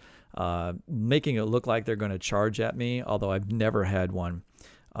feathers, making it look like they're going to charge at me, although I've never had one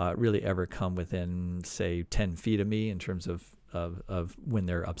really ever come within, say, 10 feet of me in terms of when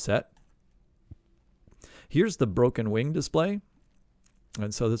they're upset. Here's the broken wing display.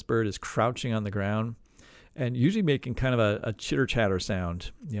 And so this bird is crouching on the ground and usually making kind of a chitter-chatter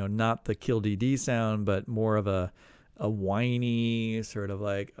sound, not the kill-dee-dee sound, but more of a whiny sort of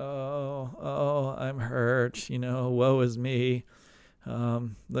like, oh, I'm hurt, woe is me.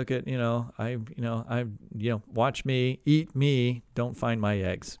 Look at, watch me, eat me, don't find my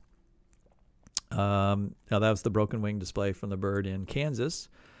eggs. Now that was the broken wing display from the bird in Kansas.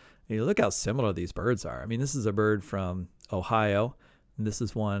 Look how similar these birds are. I mean, this is a bird from Ohio, and this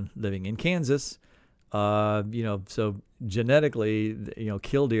is one living in Kansas. So genetically,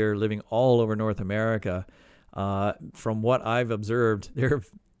 killdeer living all over North America. From what I've observed, they're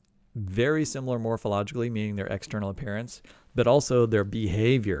very similar morphologically, meaning their external appearance, but also their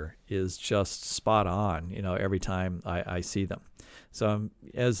behavior is just spot on, every time I see them. So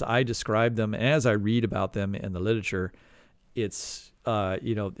as I describe them, as I read about them in the literature, it's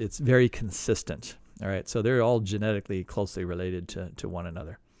very consistent. All right. So they're all genetically closely related to one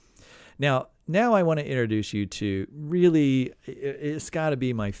another. Now now I want to introduce you to really, it's got to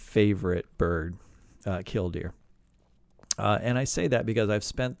be my favorite bird, killdeer. And I say that because I've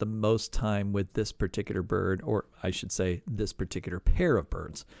spent the most time with this particular bird, or I should say this particular pair of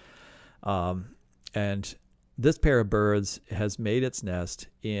birds. And this pair of birds has made its nest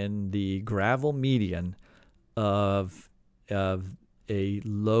in the gravel median of a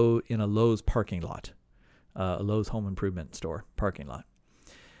Lowe's parking lot, a Lowe's home improvement store parking lot.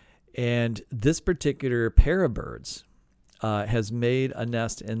 And this particular pair of birds has made a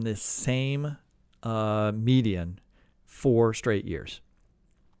nest in the same median 4 straight years.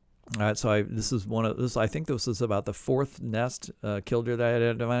 All right, so I think this is about the 4th nest killdeer that I had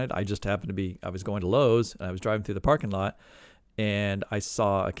identified. I just happened to be, I was going to Lowe's, and I was driving through the parking lot, and I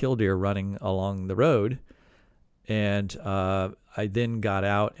saw a killdeer running along the road, and I then got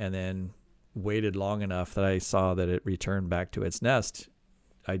out and then waited long enough that I saw that it returned back to its nest,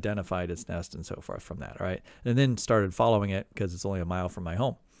 identified its nest, and so forth from that, all right? And then started following it because it's only a mile from my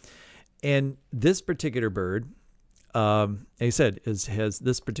home. And this particular bird, he said, has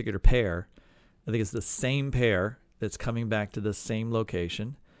this particular pair, I think it's the same pair that's coming back to the same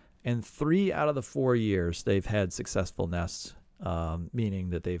location. And 3 out of the 4 years, they've had successful nests,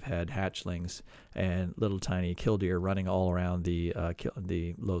 meaning that they've had hatchlings and little tiny killdeer running all around the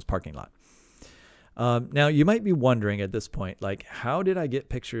Lowe's parking lot. Now, you might be wondering at this point, like, how did I get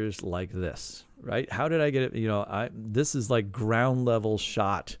pictures like this, right? How did I get it? This is like ground level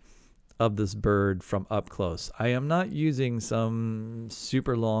shot of this bird from up close. I am not using some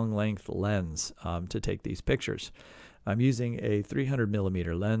super long length lens to take these pictures. I'm using a 300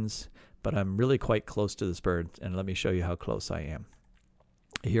 millimeter lens, but I'm really quite close to this bird, and let me show you how close I am.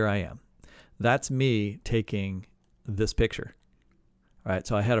 Here I am. That's me taking this picture. All right,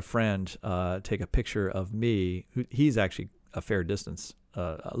 so I had a friend take a picture of me. He's actually a fair distance,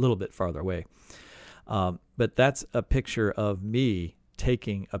 a little bit farther away. But that's a picture of me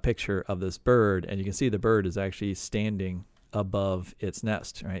taking a picture of this bird, and you can see the bird is actually standing above its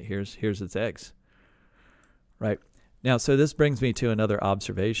nest. Right, here's its eggs. Right now, so this brings me to another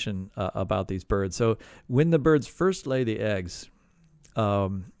observation about these birds. So when the birds first lay the eggs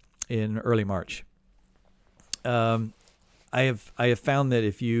in early March, I have found that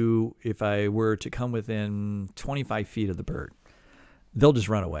if I were to come within 25 feet of the bird, they'll just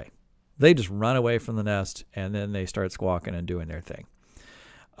run away. They just run away from the nest, and then they start squawking and doing their thing.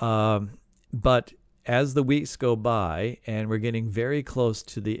 But as the weeks go by and we're getting very close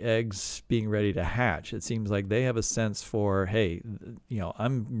to the eggs being ready to hatch, it seems like they have a sense for, hey,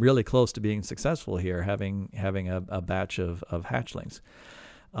 I'm really close to being successful here, having a batch of hatchlings.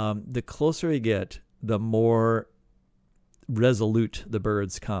 The closer we get, the more resolute the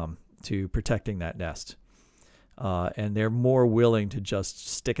birds come to protecting that nest. And they're more willing to just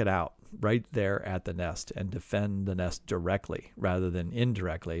stick it out right there at the nest and defend the nest directly rather than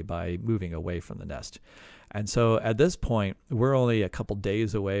indirectly by moving away from the nest. And so at this point, we're only a couple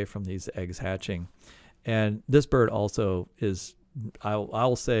days away from these eggs hatching. And this bird also is,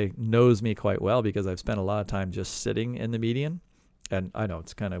 I'll say, knows me quite well because I've spent a lot of time just sitting in the median. And I know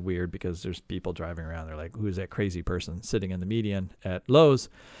it's kind of weird because there's people driving around. They're like, who's that crazy person sitting in the median at Lowe's?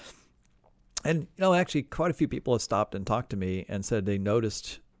 And, actually quite a few people have stopped and talked to me and said they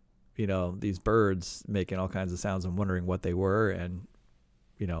noticed, these birds making all kinds of sounds and wondering what they were. And,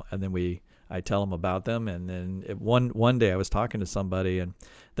 and then I tell them about them. And then one day I was talking to somebody and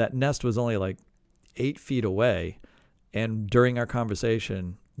that nest was only like 8 feet away. And during our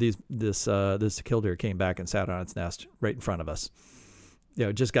conversation, this killdeer came back and sat on its nest right in front of us.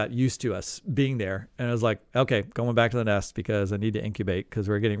 Just got used to us being there. And I was like, okay, going back to the nest because I need to incubate because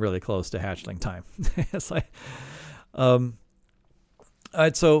we're getting really close to hatchling time. It's like, all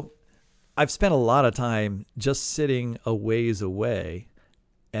right, so I've spent a lot of time just sitting a ways away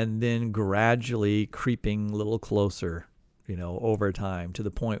and then gradually creeping a little closer, over time to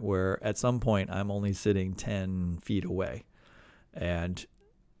the point where at some point I'm only sitting 10 feet away. And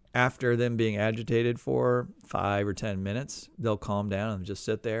after them being agitated for 5 or 10 minutes, they'll calm down and just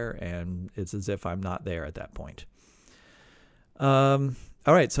sit there, and it's as if I'm not there at that point. All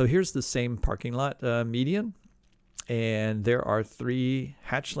right, so here's the same parking lot median, and there are 3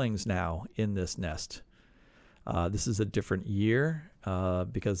 hatchlings now in this nest. This is a different year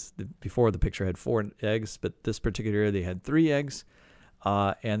because before the picture had 4 eggs, but this particular year they had 3 eggs,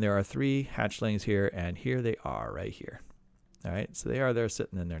 and there are 3 hatchlings here, and here they are right here. All right, so they're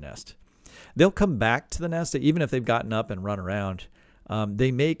sitting in their nest. They'll come back to the nest, even if they've gotten up and run around.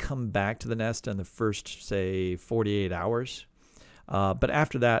 They may come back to the nest in the first, say, 48 hours. But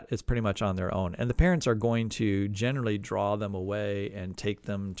after that, it's pretty much on their own. And the parents are going to generally draw them away and take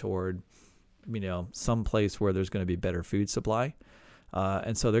them toward, some place where there's going to be better food supply.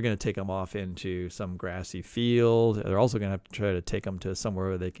 And so they're going to take them off into some grassy field. They're also going to have to try to take them to somewhere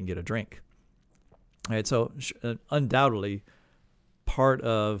where they can get a drink. All right, so undoubtedly, part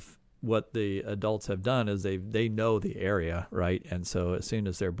of what the adults have done is they know the area, right? And so as soon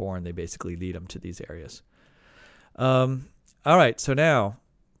as they're born, they basically lead them to these areas. All right, so now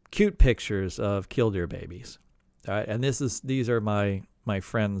cute pictures of killdeer babies. All right, and these are my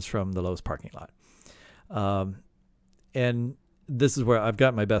friends from the Lowe's parking lot. And this is where I've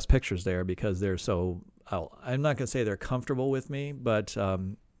got my best pictures there because they're so, I'm not going to say they're comfortable with me, but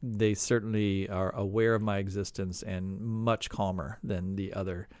they certainly are aware of my existence and much calmer than the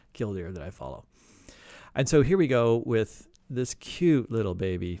other killdeer that I follow. And so here we go with this cute little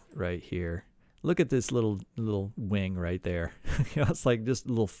baby right here. Look at this little wing right there. It's like just a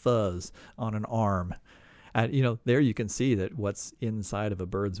little fuzz on an arm. And there you can see that what's inside of a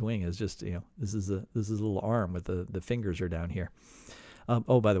bird's wing is just this is a little arm with the fingers are down here.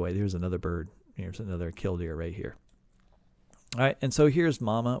 Oh, by the way, here's another bird. Here's another killdeer right here. All right, and so here's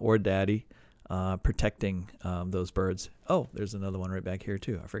mama or daddy protecting those birds. Oh, there's another one right back here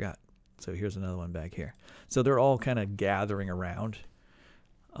too. I forgot. So here's another one back here. So they're all kind of gathering around,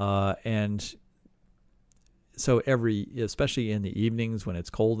 and so especially in the evenings when it's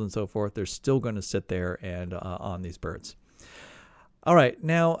cold and so forth, they're still going to sit there and on these birds. All right,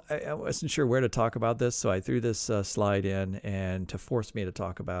 now I wasn't sure where to talk about this, so I threw this slide in and to force me to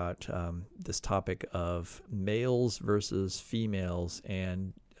talk about this topic of males versus females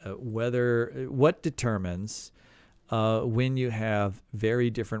and what determines when you have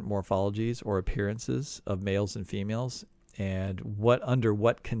very different morphologies or appearances of males and females, and under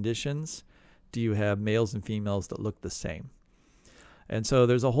what conditions do you have males and females that look the same. And so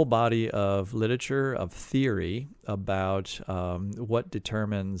there's a whole body of literature, of theory about what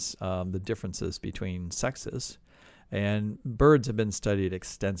determines the differences between sexes. And birds have been studied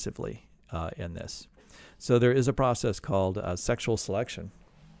extensively in this. So there is a process called sexual selection.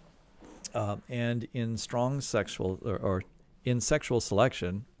 And in strong sexual or in sexual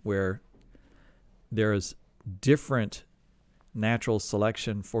selection, where there is different natural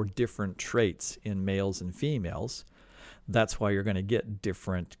selection for different traits in males and females, that's why you're going to get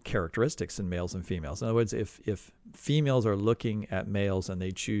different characteristics in males and females. In other words, if females are looking at males and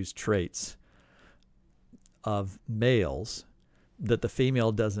they choose traits of males that the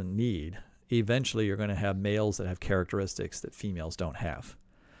female doesn't need, eventually you're going to have males that have characteristics that females don't have.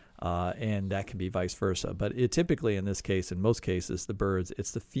 And that can be vice versa. But typically in this case, in most cases, the birds,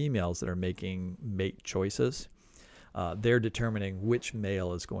 it's the females that are making mate choices. They're determining which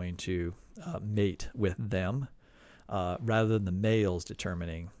male is going to mate with them. Rather than the males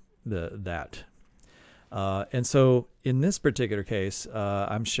determining that. And so in this particular case,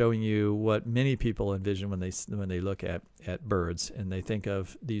 I'm showing you what many people envision when they look at birds, and they think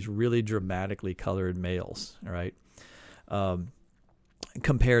of these really dramatically colored males, all right,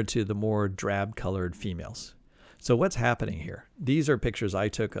 compared to the more drab-colored females. So what's happening here? These are pictures I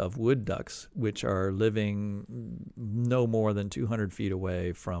took of wood ducks, which are living no more than 200 feet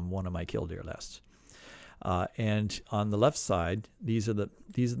away from one of my killdeer nests. And on the left side, these are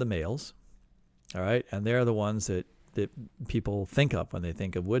the males, all right, and they're the ones that people think of when they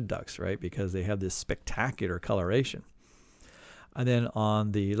think of wood ducks, right, because they have this spectacular coloration. And then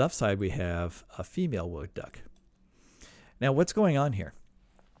on the left side, we have a female wood duck. Now, what's going on here?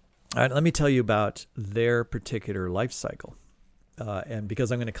 All right, let me tell you about their particular life cycle, and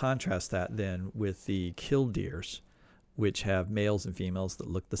because I'm going to contrast that then with the killdeers, which have males and females that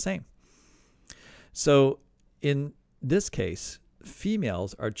look the same. So in this case,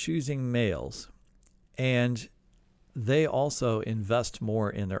 females are choosing males, and they also invest more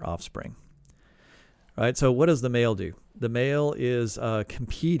in their offspring. Right? So what does the male do? The male is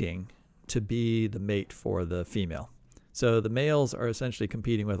competing to be the mate for the female. So the males are essentially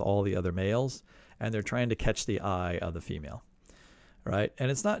competing with all the other males, and they're trying to catch the eye of the female. Right?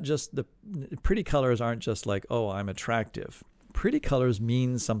 And it's not just the pretty colors aren't just like, oh, I'm attractive. Pretty colors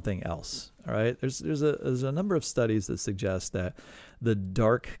mean something else. All right, there's a number of studies that suggest that the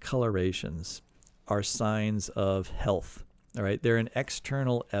dark colorations are signs of health. All right, they're an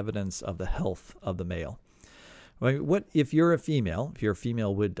external evidence of the health of the male. Right? What if you're a female? If you're a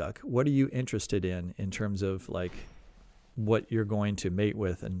female wood duck, what are you interested in terms of like what you're going to mate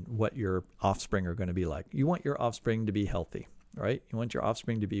with and what your offspring are going to be like? You want your offspring to be healthy, right? You want your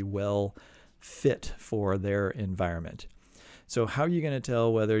offspring to be well fit for their environment. So how are you going to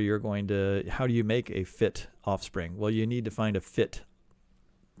tell whether you're going to, how do you make a fit offspring? Well, you need to find a fit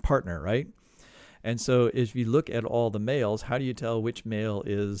partner, right? And so if you look at all the males, how do you tell which male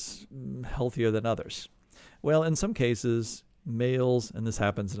is healthier than others? Well, in some cases, males, and this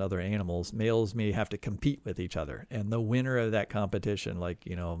happens in other animals, males may have to compete with each other. And the winner of that competition, like,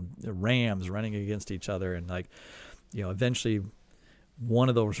 the rams running against each other, and like, eventually one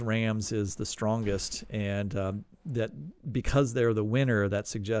of those rams is the strongest, and that because they're the winner, that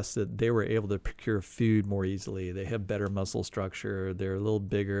suggests that they were able to procure food more easily. They have better muscle structure. They're a little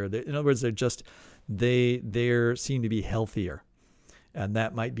bigger. In other words, they seem to be healthier, and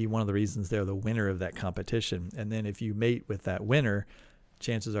that might be one of the reasons they're the winner of that competition. And then if you mate with that winner,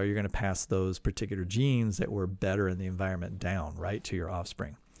 chances are you're going to pass those particular genes that were better in the environment down, right, to your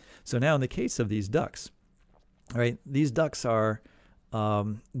offspring. So now in the case of these ducks, right, these ducks are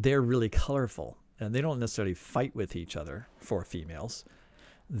they're really colorful, and they don't necessarily fight with each other for females.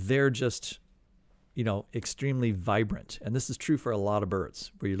 They're just, extremely vibrant. And this is true for a lot of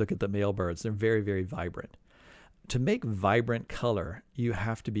birds. Where you look at the male birds, they're very, very vibrant. To make vibrant color, you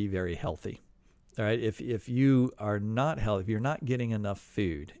have to be very healthy. All right. If you are not healthy, if you're not getting enough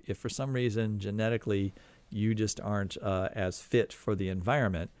food, if for some reason genetically you just aren't as fit for the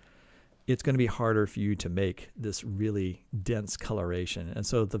environment, it's going to be harder for you to make this really dense coloration. And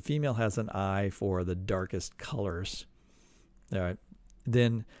so the female has an eye for the darkest colors. All right.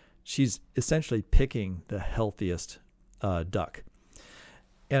 Then she's essentially picking the healthiest duck.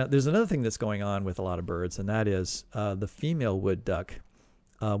 And there's another thing that's going on with a lot of birds, and that is the female wood duck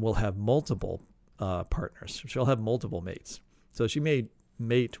will have multiple partners. She'll have multiple mates. So she may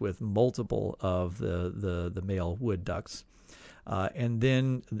mate with multiple of the male wood ducks. And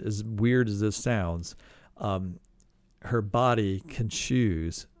then, as weird as this sounds, her body can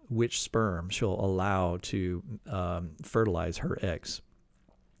choose which sperm she'll allow to fertilize her eggs.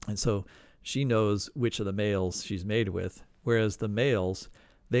 And so she knows which of the males she's mated with, whereas the males,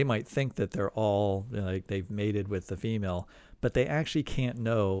 they might think that they're all, like, they've mated with the female, but they actually can't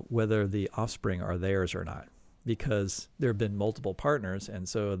know whether the offspring are theirs or not, because there have been multiple partners, and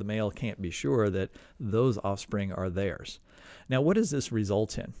so the male can't be sure that those offspring are theirs. Now, what does this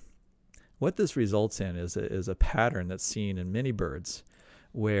result in? What this results in is a pattern that's seen in many birds,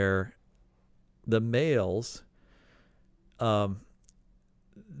 where the males,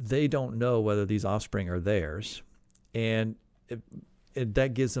 they don't know whether these offspring are theirs, and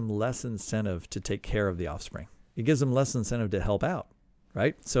that gives them less incentive to take care of the offspring. It gives them less incentive to help out,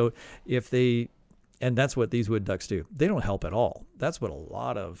 right? So and that's what these wood ducks do. They don't help at all. That's what a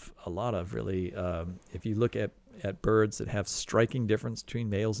lot of really, if you look at birds that have striking difference between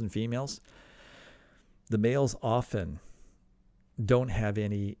males and females, the males often don't have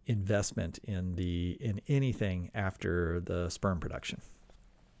any investment in anything after the sperm production.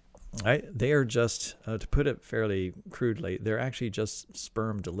 Right? They are just, to put it fairly crudely, they're actually just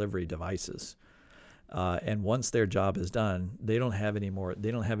sperm delivery devices. And once their job is done, they don't have any more.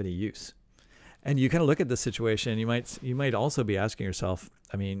 They don't have any use. And you kind of look at the situation, you might also be asking yourself,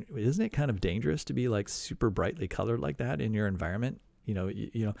 I mean, isn't it kind of dangerous to be like super brightly colored like that in your environment?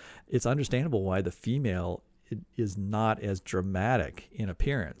 It's understandable why the female is not as dramatic in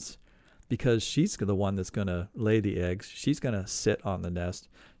appearance, because she's the one that's going to lay the eggs. She's going to sit on the nest.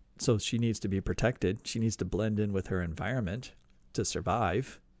 So she needs to be protected. She needs to blend in with her environment to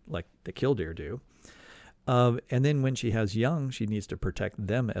survive, like the killdeer do. And then when she has young, she needs to protect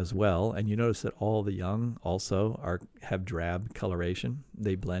them as well. And you notice that all the young also have drab coloration.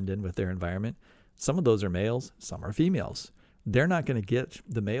 They blend in with their environment. Some of those are males, some are females. The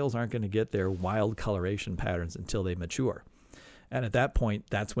males aren't going to get their wild coloration patterns until they mature. And at that point,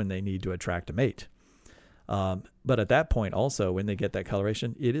 that's when they need to attract a mate. But at that point also, when they get that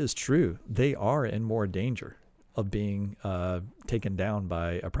coloration, it is true, they are in more danger of being taken down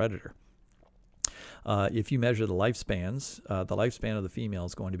by a predator. If you measure the lifespans, the lifespan of the female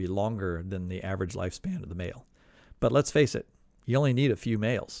is going to be longer than the average lifespan of the male. But let's face it, you only need a few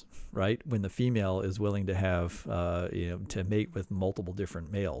males, right? When the female is willing to have, to mate with multiple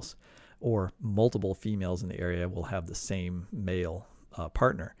different males, or multiple females in the area will have the same male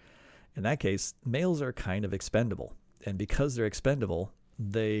partner. In that case, males are kind of expendable. And because they're expendable,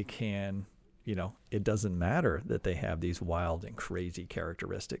 they can, it doesn't matter that they have these wild and crazy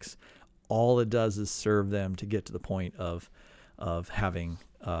characteristics. All it does is serve them to get to the point of having,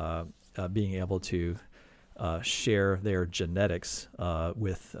 being able to share their genetics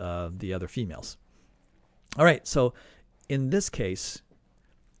with the other females. All right, so in this case,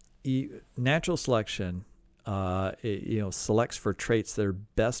 natural selection selects for traits that are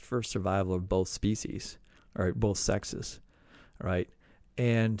best for survival of both species, or both sexes, right?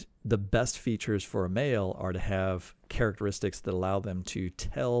 And the best features for a male are to have characteristics that allow them to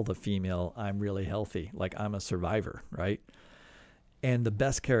tell the female, I'm really healthy, like I'm a survivor, right? And the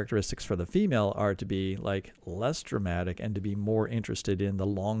best characteristics for the female are to be like less dramatic and to be more interested in the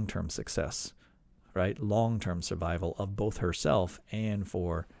long-term success, right? Long-term survival of both herself and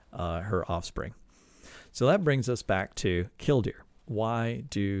for her offspring. So that brings us back to killdeer. Why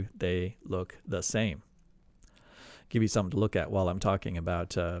do they look the same? Give you something to look at while I'm talking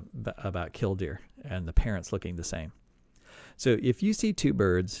about killdeer and the parents looking the same. So if you see two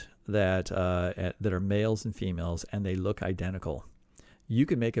birds that are males and females and they look identical, you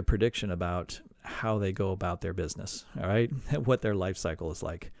can make a prediction about how they go about their business, all right? What their life cycle is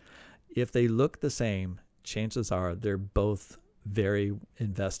like. If they look the same, chances are they're both very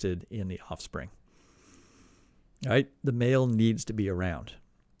invested in the offspring. All right? The male needs to be around.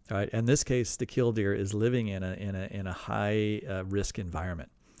 All right? In this case, the killdeer is living in a high risk environment.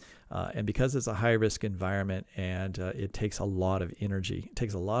 And because it's a high risk environment and it takes a lot of energy,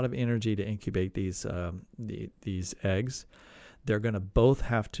 to incubate these eggs. They're going to both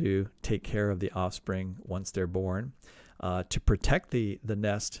have to take care of the offspring once they're born. To protect the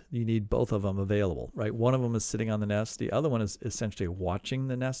nest, you need both of them available, right? One of them is sitting on the nest. The other one is essentially watching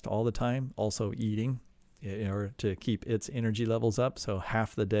the nest all the time, also eating in order to keep its energy levels up. So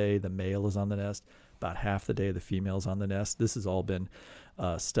half the day the male is on the nest, about half the day the female's on the nest. This has all been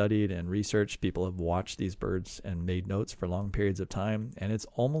studied and researched. People have watched these birds and made notes for long periods of time, and it's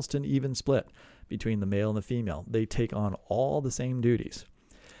almost an even split between the male and the female. They take on all the same duties.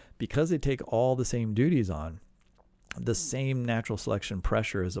 Because they take all the same duties on, the same natural selection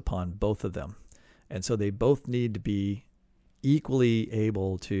pressure is upon both of them. And so they both need to be equally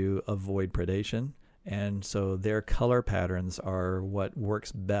able to avoid predation. And so their color patterns are what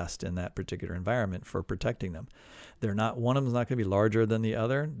works best in that particular environment for protecting them. One of them is not going to be larger than the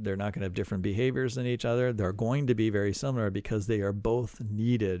other. They're not going to have different behaviors than each other. They're going to be very similar because they are both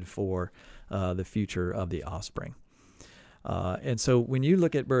needed for the future of the offspring. And so when you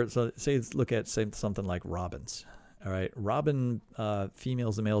look at birds, so look at something like robins. All right, robin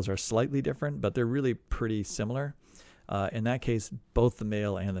females and males are slightly different, but they're really pretty similar. In that case, both the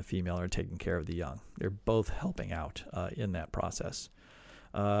male and the female are taking care of the young. They're both helping out in that process.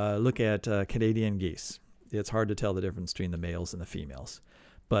 Look at Canadian geese. It's hard to tell the difference between the males and the females,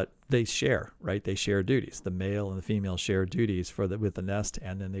 but they share, right? They share duties. The male and the female share duties with the nest,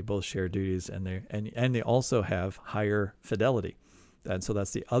 and then they both share duties, and they also have higher fidelity. And so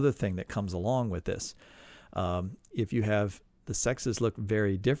that's the other thing that comes along with this. If you have the sexes look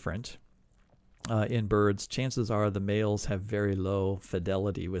very different in birds, chances are the males have very low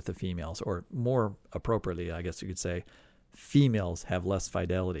fidelity with the females, or more appropriately, I guess you could say, females have less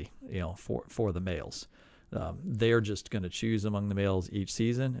fidelity, for the males. They're just going to choose among the males each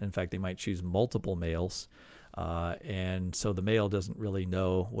season. In fact, they might choose multiple males, and so the male doesn't really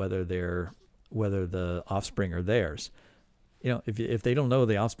know whether the offspring are theirs. If they don't know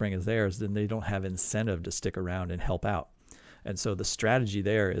the offspring is theirs, then they don't have incentive to stick around and help out. And so the strategy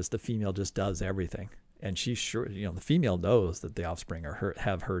there is the female just does everything. And she's sure, the female knows that the offspring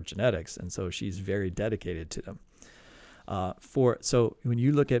have her genetics. And so she's very dedicated to them. So when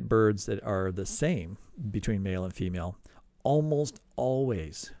you look at birds that are the same between male and female, almost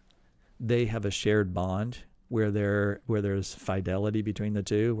always they have a shared bond where there's fidelity between the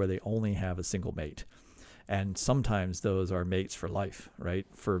two, where they only have a single mate. And sometimes those are mates for life, right?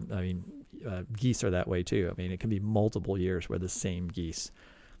 Geese are that way too. It can be multiple years where the same geese,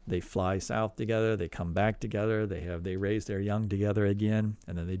 they fly south together, they come back together, they raise their young together again,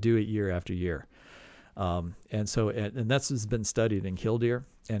 and then they do it year after year. And that's has been studied in killdeer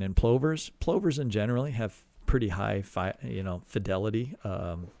and in plovers. Plovers in generally have pretty high fidelity,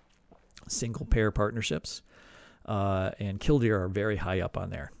 single pair partnerships, and killdeer are very high up on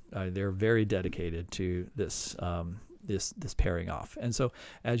there. They're very dedicated to this pairing off. And so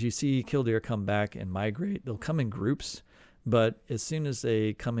as you see killdeer come back and migrate, they'll come in groups, but as soon as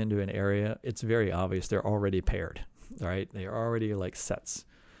they come into an area, it's very obvious they're already paired, right? They're already like sets,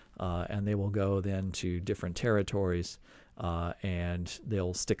 and they will go then to different territories, and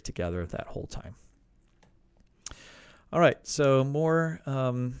they'll stick together that whole time. All right, so more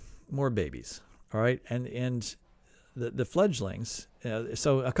babies. All right, and the fledglings.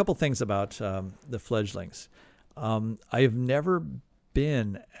 So a couple things about the fledglings. I have never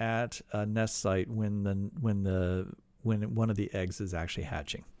been at a nest site when one of the eggs is actually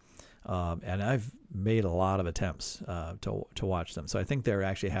hatching, and I've made a lot of attempts to watch them. So I think they're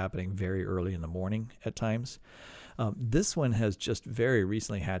actually happening very early in the morning at times. This one has just very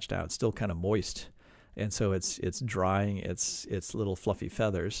recently hatched out. It's still kind of moist. and so it's drying its little fluffy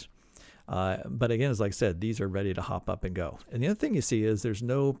feathers. But again, as like I said, these are ready to hop up and go. And the other thing you see is there's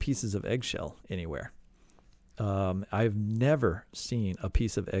no pieces of eggshell anywhere. I've never seen a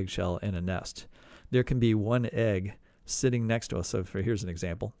piece of eggshell in a nest. There can be one egg sitting next to us. So here's an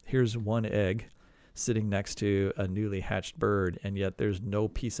example. Here's one egg sitting next to a newly hatched bird, and yet there's no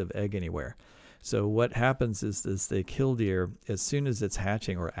piece of egg anywhere. So what happens is the killdeer, as soon as it's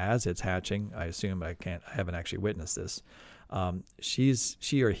hatching, or as it's hatching, I assume, I haven't actually witnessed this,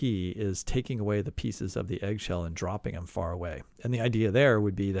 she or he is taking away the pieces of the eggshell and dropping them far away. And the idea there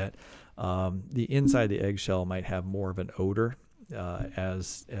would be that the inside of the eggshell might have more of an odor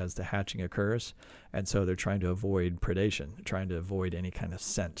as the hatching occurs, and so they're trying to avoid predation, trying to avoid any kind of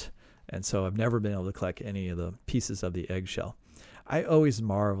scent. And so I've never been able to collect any of the pieces of the eggshell. I always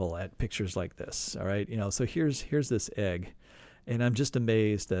marvel at pictures like this. All right, so here's this egg, and I'm just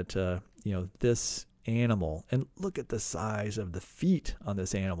amazed that this animal, and look at the size of the feet on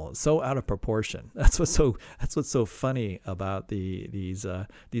this animal. It's so out of proportion. That's what's so funny about these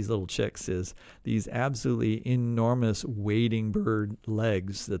little chicks, is these absolutely enormous wading bird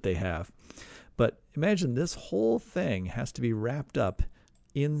legs that they have. But imagine this whole thing has to be wrapped up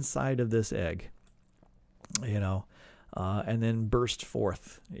inside of this egg, and then burst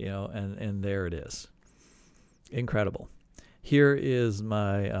forth, and there it is. Incredible. Here is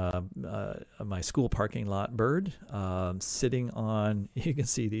my my school parking lot bird sitting on. You can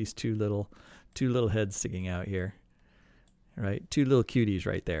see these two little heads sticking out here, right? Two little cuties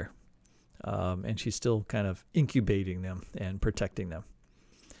right there, and she's still kind of incubating them and protecting them.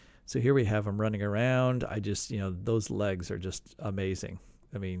 So here we have them running around. I just, those legs are just amazing.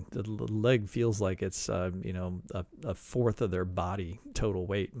 I mean, the leg feels like it's a fourth of their body total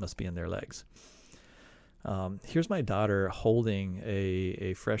weight must be in their legs. Here's my daughter holding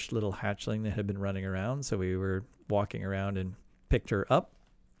a fresh little hatchling that had been running around. So we were walking around and picked her up,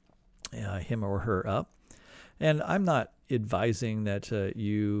 him or her up. And I'm not advising that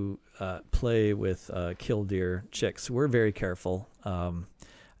you play with killdeer chicks. We're very careful.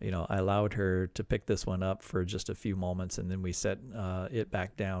 I allowed her to pick this one up for just a few moments, and then we set it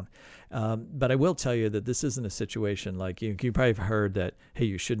back down. But I will tell you that this isn't a situation like you probably have heard that, hey,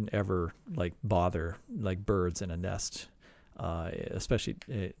 you shouldn't ever bother birds in a nest, especially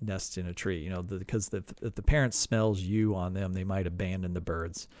nests in a tree. Because if the parent smells you on them, they might abandon the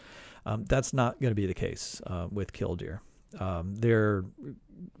birds. That's not going to be the case with killdeer. The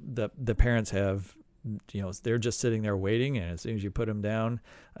parents have. They're just sitting there waiting, and as soon as you put them down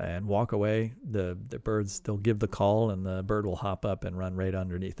and walk away, the birds, they'll give the call, and the bird will hop up and run right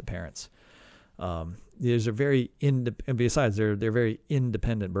underneath the parents. These are very and besides, they're very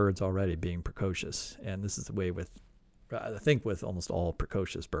independent birds already, being precocious, and this is the way with I think with almost all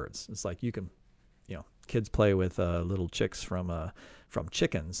precocious birds. It's like you can, kids play with little chicks from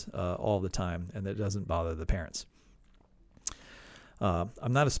chickens all the time, and it doesn't bother the parents. I'm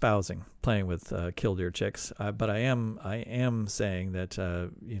not espousing playing with killdeer chicks, but I am saying that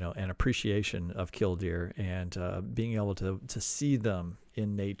an appreciation of killdeer and being able to see them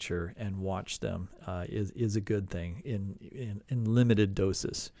in nature and watch them is a good thing in limited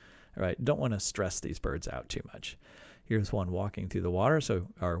doses. All right, don't want to stress these birds out too much. Here's one walking through the water, so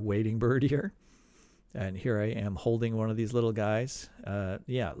our wading bird here, and here I am holding one of these little guys.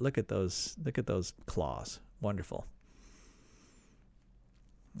 Yeah, look at those claws, wonderful.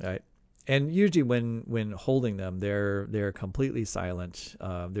 Right, and usually when holding them, they're completely silent.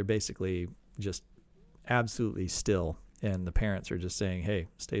 They're basically just absolutely still, and the parents are just saying, "Hey,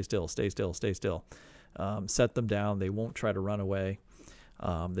 stay still, stay still, stay still." Set them down. They won't try to run away.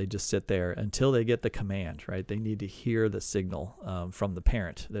 They just sit there until they get the command. Right, they need to hear the signal from the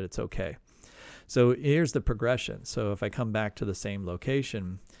parent that it's okay. So here's the progression. So if I come back to the same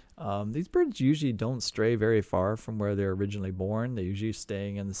location. These birds usually don't stray very far from where they're originally born. They're usually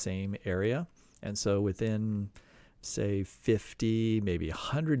staying in the same area. And so within, say, 50, maybe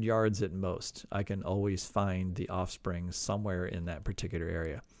 100 yards at most, I can always find the offspring somewhere in that particular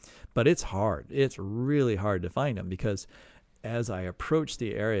area. But it's hard. It's really hard to find them because as I approach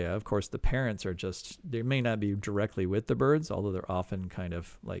the area, of course, the parents are they may not be directly with the birds, although they're often kind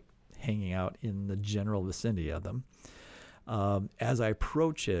of hanging out in the general vicinity of them. As I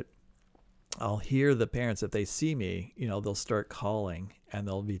approach it, I'll hear the parents, if they see me, they'll start calling, and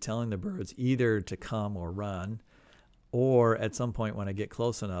they'll be telling the birds either to come or run, or at some point when I get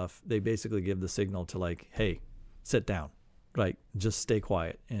close enough, they basically give the signal to hey, sit down, right? Just stay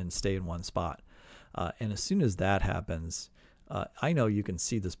quiet and stay in one spot. And as soon as that happens, I know you can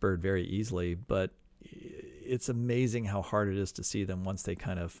see this bird very easily, but it's amazing how hard it is to see them once they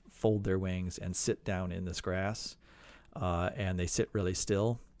kind of fold their wings and sit down in this grass, and they sit really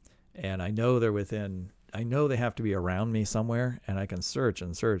still. And I know they're within, I know they have to be around me somewhere, and I can search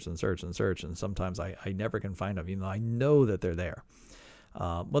and search and search and search, and sometimes I never can find them, even though I know that they're there.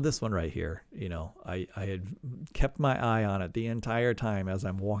 Well, this one right here, you know, I had kept my eye on it the entire time as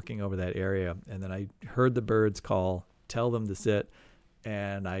I'm walking over that area, and then I heard the birds call, tell them to sit,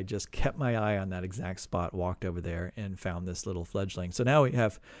 and I just kept my eye on that exact spot, walked over there, and found this little fledgling. So now we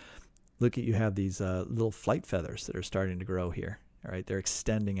have, look at, you have these little flight feathers that are starting to grow here. All right, they're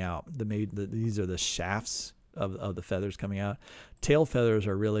extending out. These are the shafts of the feathers coming out. Tail feathers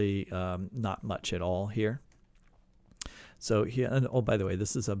are really not much at all here. So here, and oh, by the way,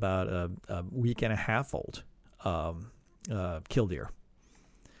 this is about a week and a half old killdeer.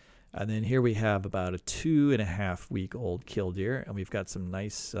 And then here we have about a 2.5-week old killdeer, and we've got some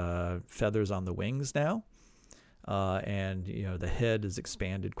nice feathers on the wings now. And you know, the head is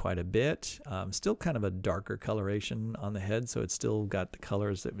expanded quite a bit. Still kind of a darker coloration on the head, so it's still got the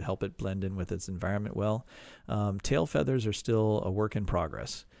colors that would help it blend in with its environment well. Tail feathers are still a work in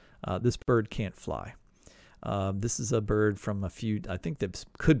progress. This bird can't fly. This is a bird from a few, I think that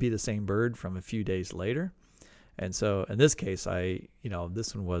could be the same bird from a few days later. And so in this case,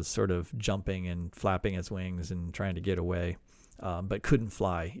 this one was sort of jumping and flapping its wings and trying to get away. But couldn't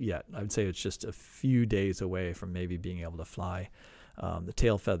fly yet. I would say it's just a few days away from maybe being able to fly. The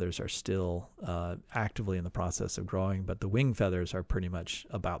tail feathers are still actively in the process of growing, but the wing feathers are pretty much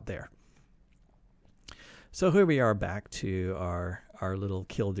about there. So here we are back to our little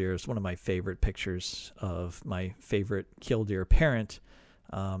killdeer. It's one of my favorite pictures of my favorite killdeer parent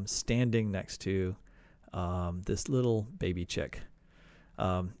standing next to this little baby chick.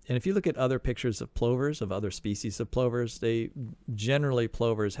 And if you look at other pictures of plovers, of other species of plovers,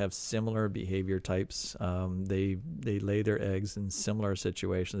 plovers have similar behavior types. They lay their eggs in similar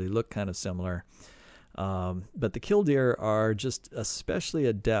situations. They look kind of similar. But the killdeer are just especially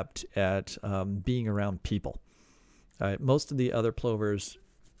adept at being around people. Most of the other plovers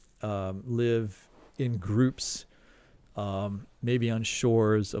live in groups, maybe on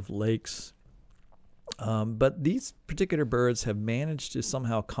shores of lakes. But these particular birds have managed to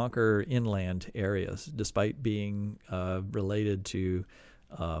somehow conquer inland areas, despite being related to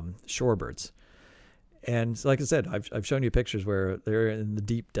shorebirds. And like I said, I've shown you pictures where they're in the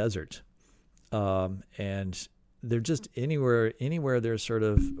deep desert, and they're just anywhere there's sort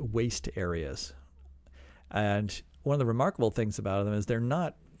of waste areas. And one of the remarkable things about them is they're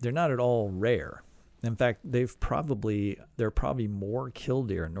not at all rare. In fact, there are probably more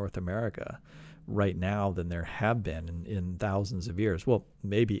killdeer in North America right now than there have been in thousands of years. Well,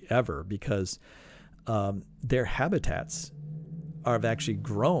 maybe ever, because their habitats have actually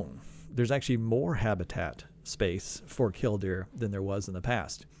grown. There's actually more habitat space for killdeer than there was in the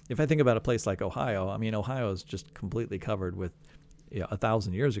past. If I think about a place like Ohio, I mean, Ohio is just completely covered with,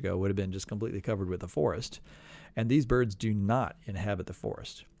 1,000 years ago would have been just completely covered with a forest. And these birds do not inhabit the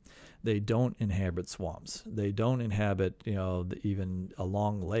forest. They don't inhabit swamps. They don't inhabit, even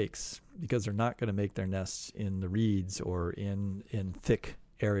along lakes, because they're not going to make their nests in the reeds or in thick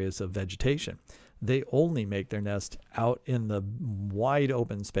areas of vegetation. They only make their nest out in the wide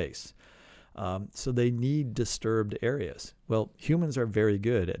open space. So they need disturbed areas. Well, humans are very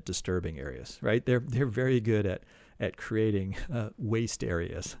good at disturbing areas, right? They're very good at creating waste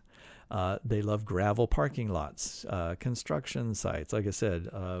areas. They love gravel parking lots, construction sites. Like I said,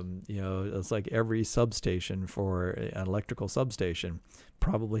 it's like every substation for an electrical substation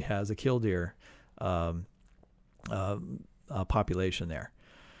probably has a killdeer population there.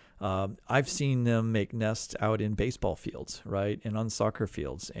 I've seen them make nests out in baseball fields, right, and on soccer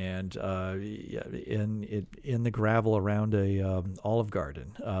fields, and in the gravel around a Olive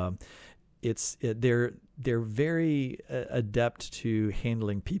Garden. They're very adept to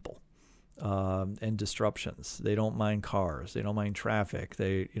handling people. And disruptions. They don't mind cars. They don't mind traffic.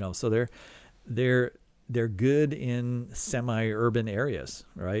 So they're good in semi-urban areas,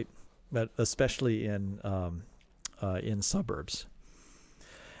 right? But especially in suburbs.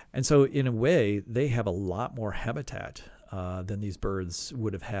 And so in a way, they have a lot more habitat than these birds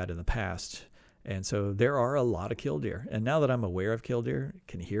would have had in the past. And so there are a lot of killdeer. And now that I'm aware of killdeer,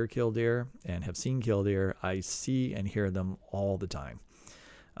 can hear killdeer, and have seen killdeer, I see and hear them all the time.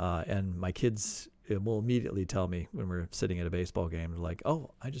 And my kids will immediately tell me when we're sitting at a baseball game, like,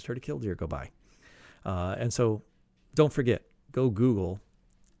 oh, I just heard a killdeer go by. And so don't forget, go Google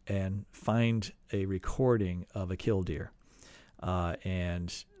and find a recording of a killdeer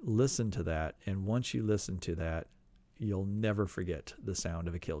and listen to that. And once you listen to that, you'll never forget the sound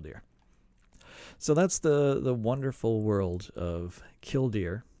of a killdeer. So that's the wonderful world of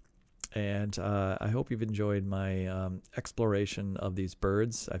killdeer. And I hope you've enjoyed my exploration of these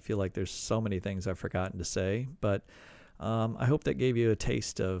birds. I feel like there's so many things I've forgotten to say, but I hope that gave you a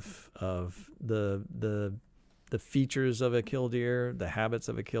taste of the features of a killdeer, the habits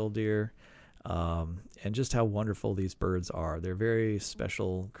of a killdeer, and just how wonderful these birds are. They're very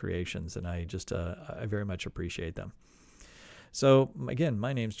special creations, and I very much appreciate them. So again,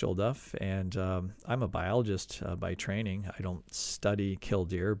 my name's Joel Duff, and I'm a biologist by training. I don't study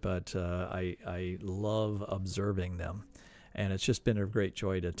killdeer, but I love observing them. And it's just been a great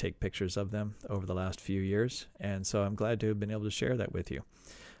joy to take pictures of them over the last few years. And so I'm glad to have been able to share that with you.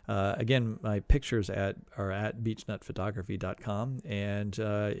 Again, my pictures are at beachnutphotography.com. And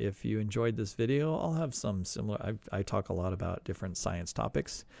if you enjoyed this video, I'll have some similar, I talk a lot about different science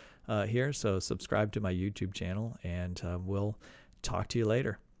topics here. So subscribe to my YouTube channel, and we'll talk to you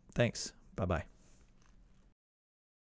later. Thanks. Bye-bye.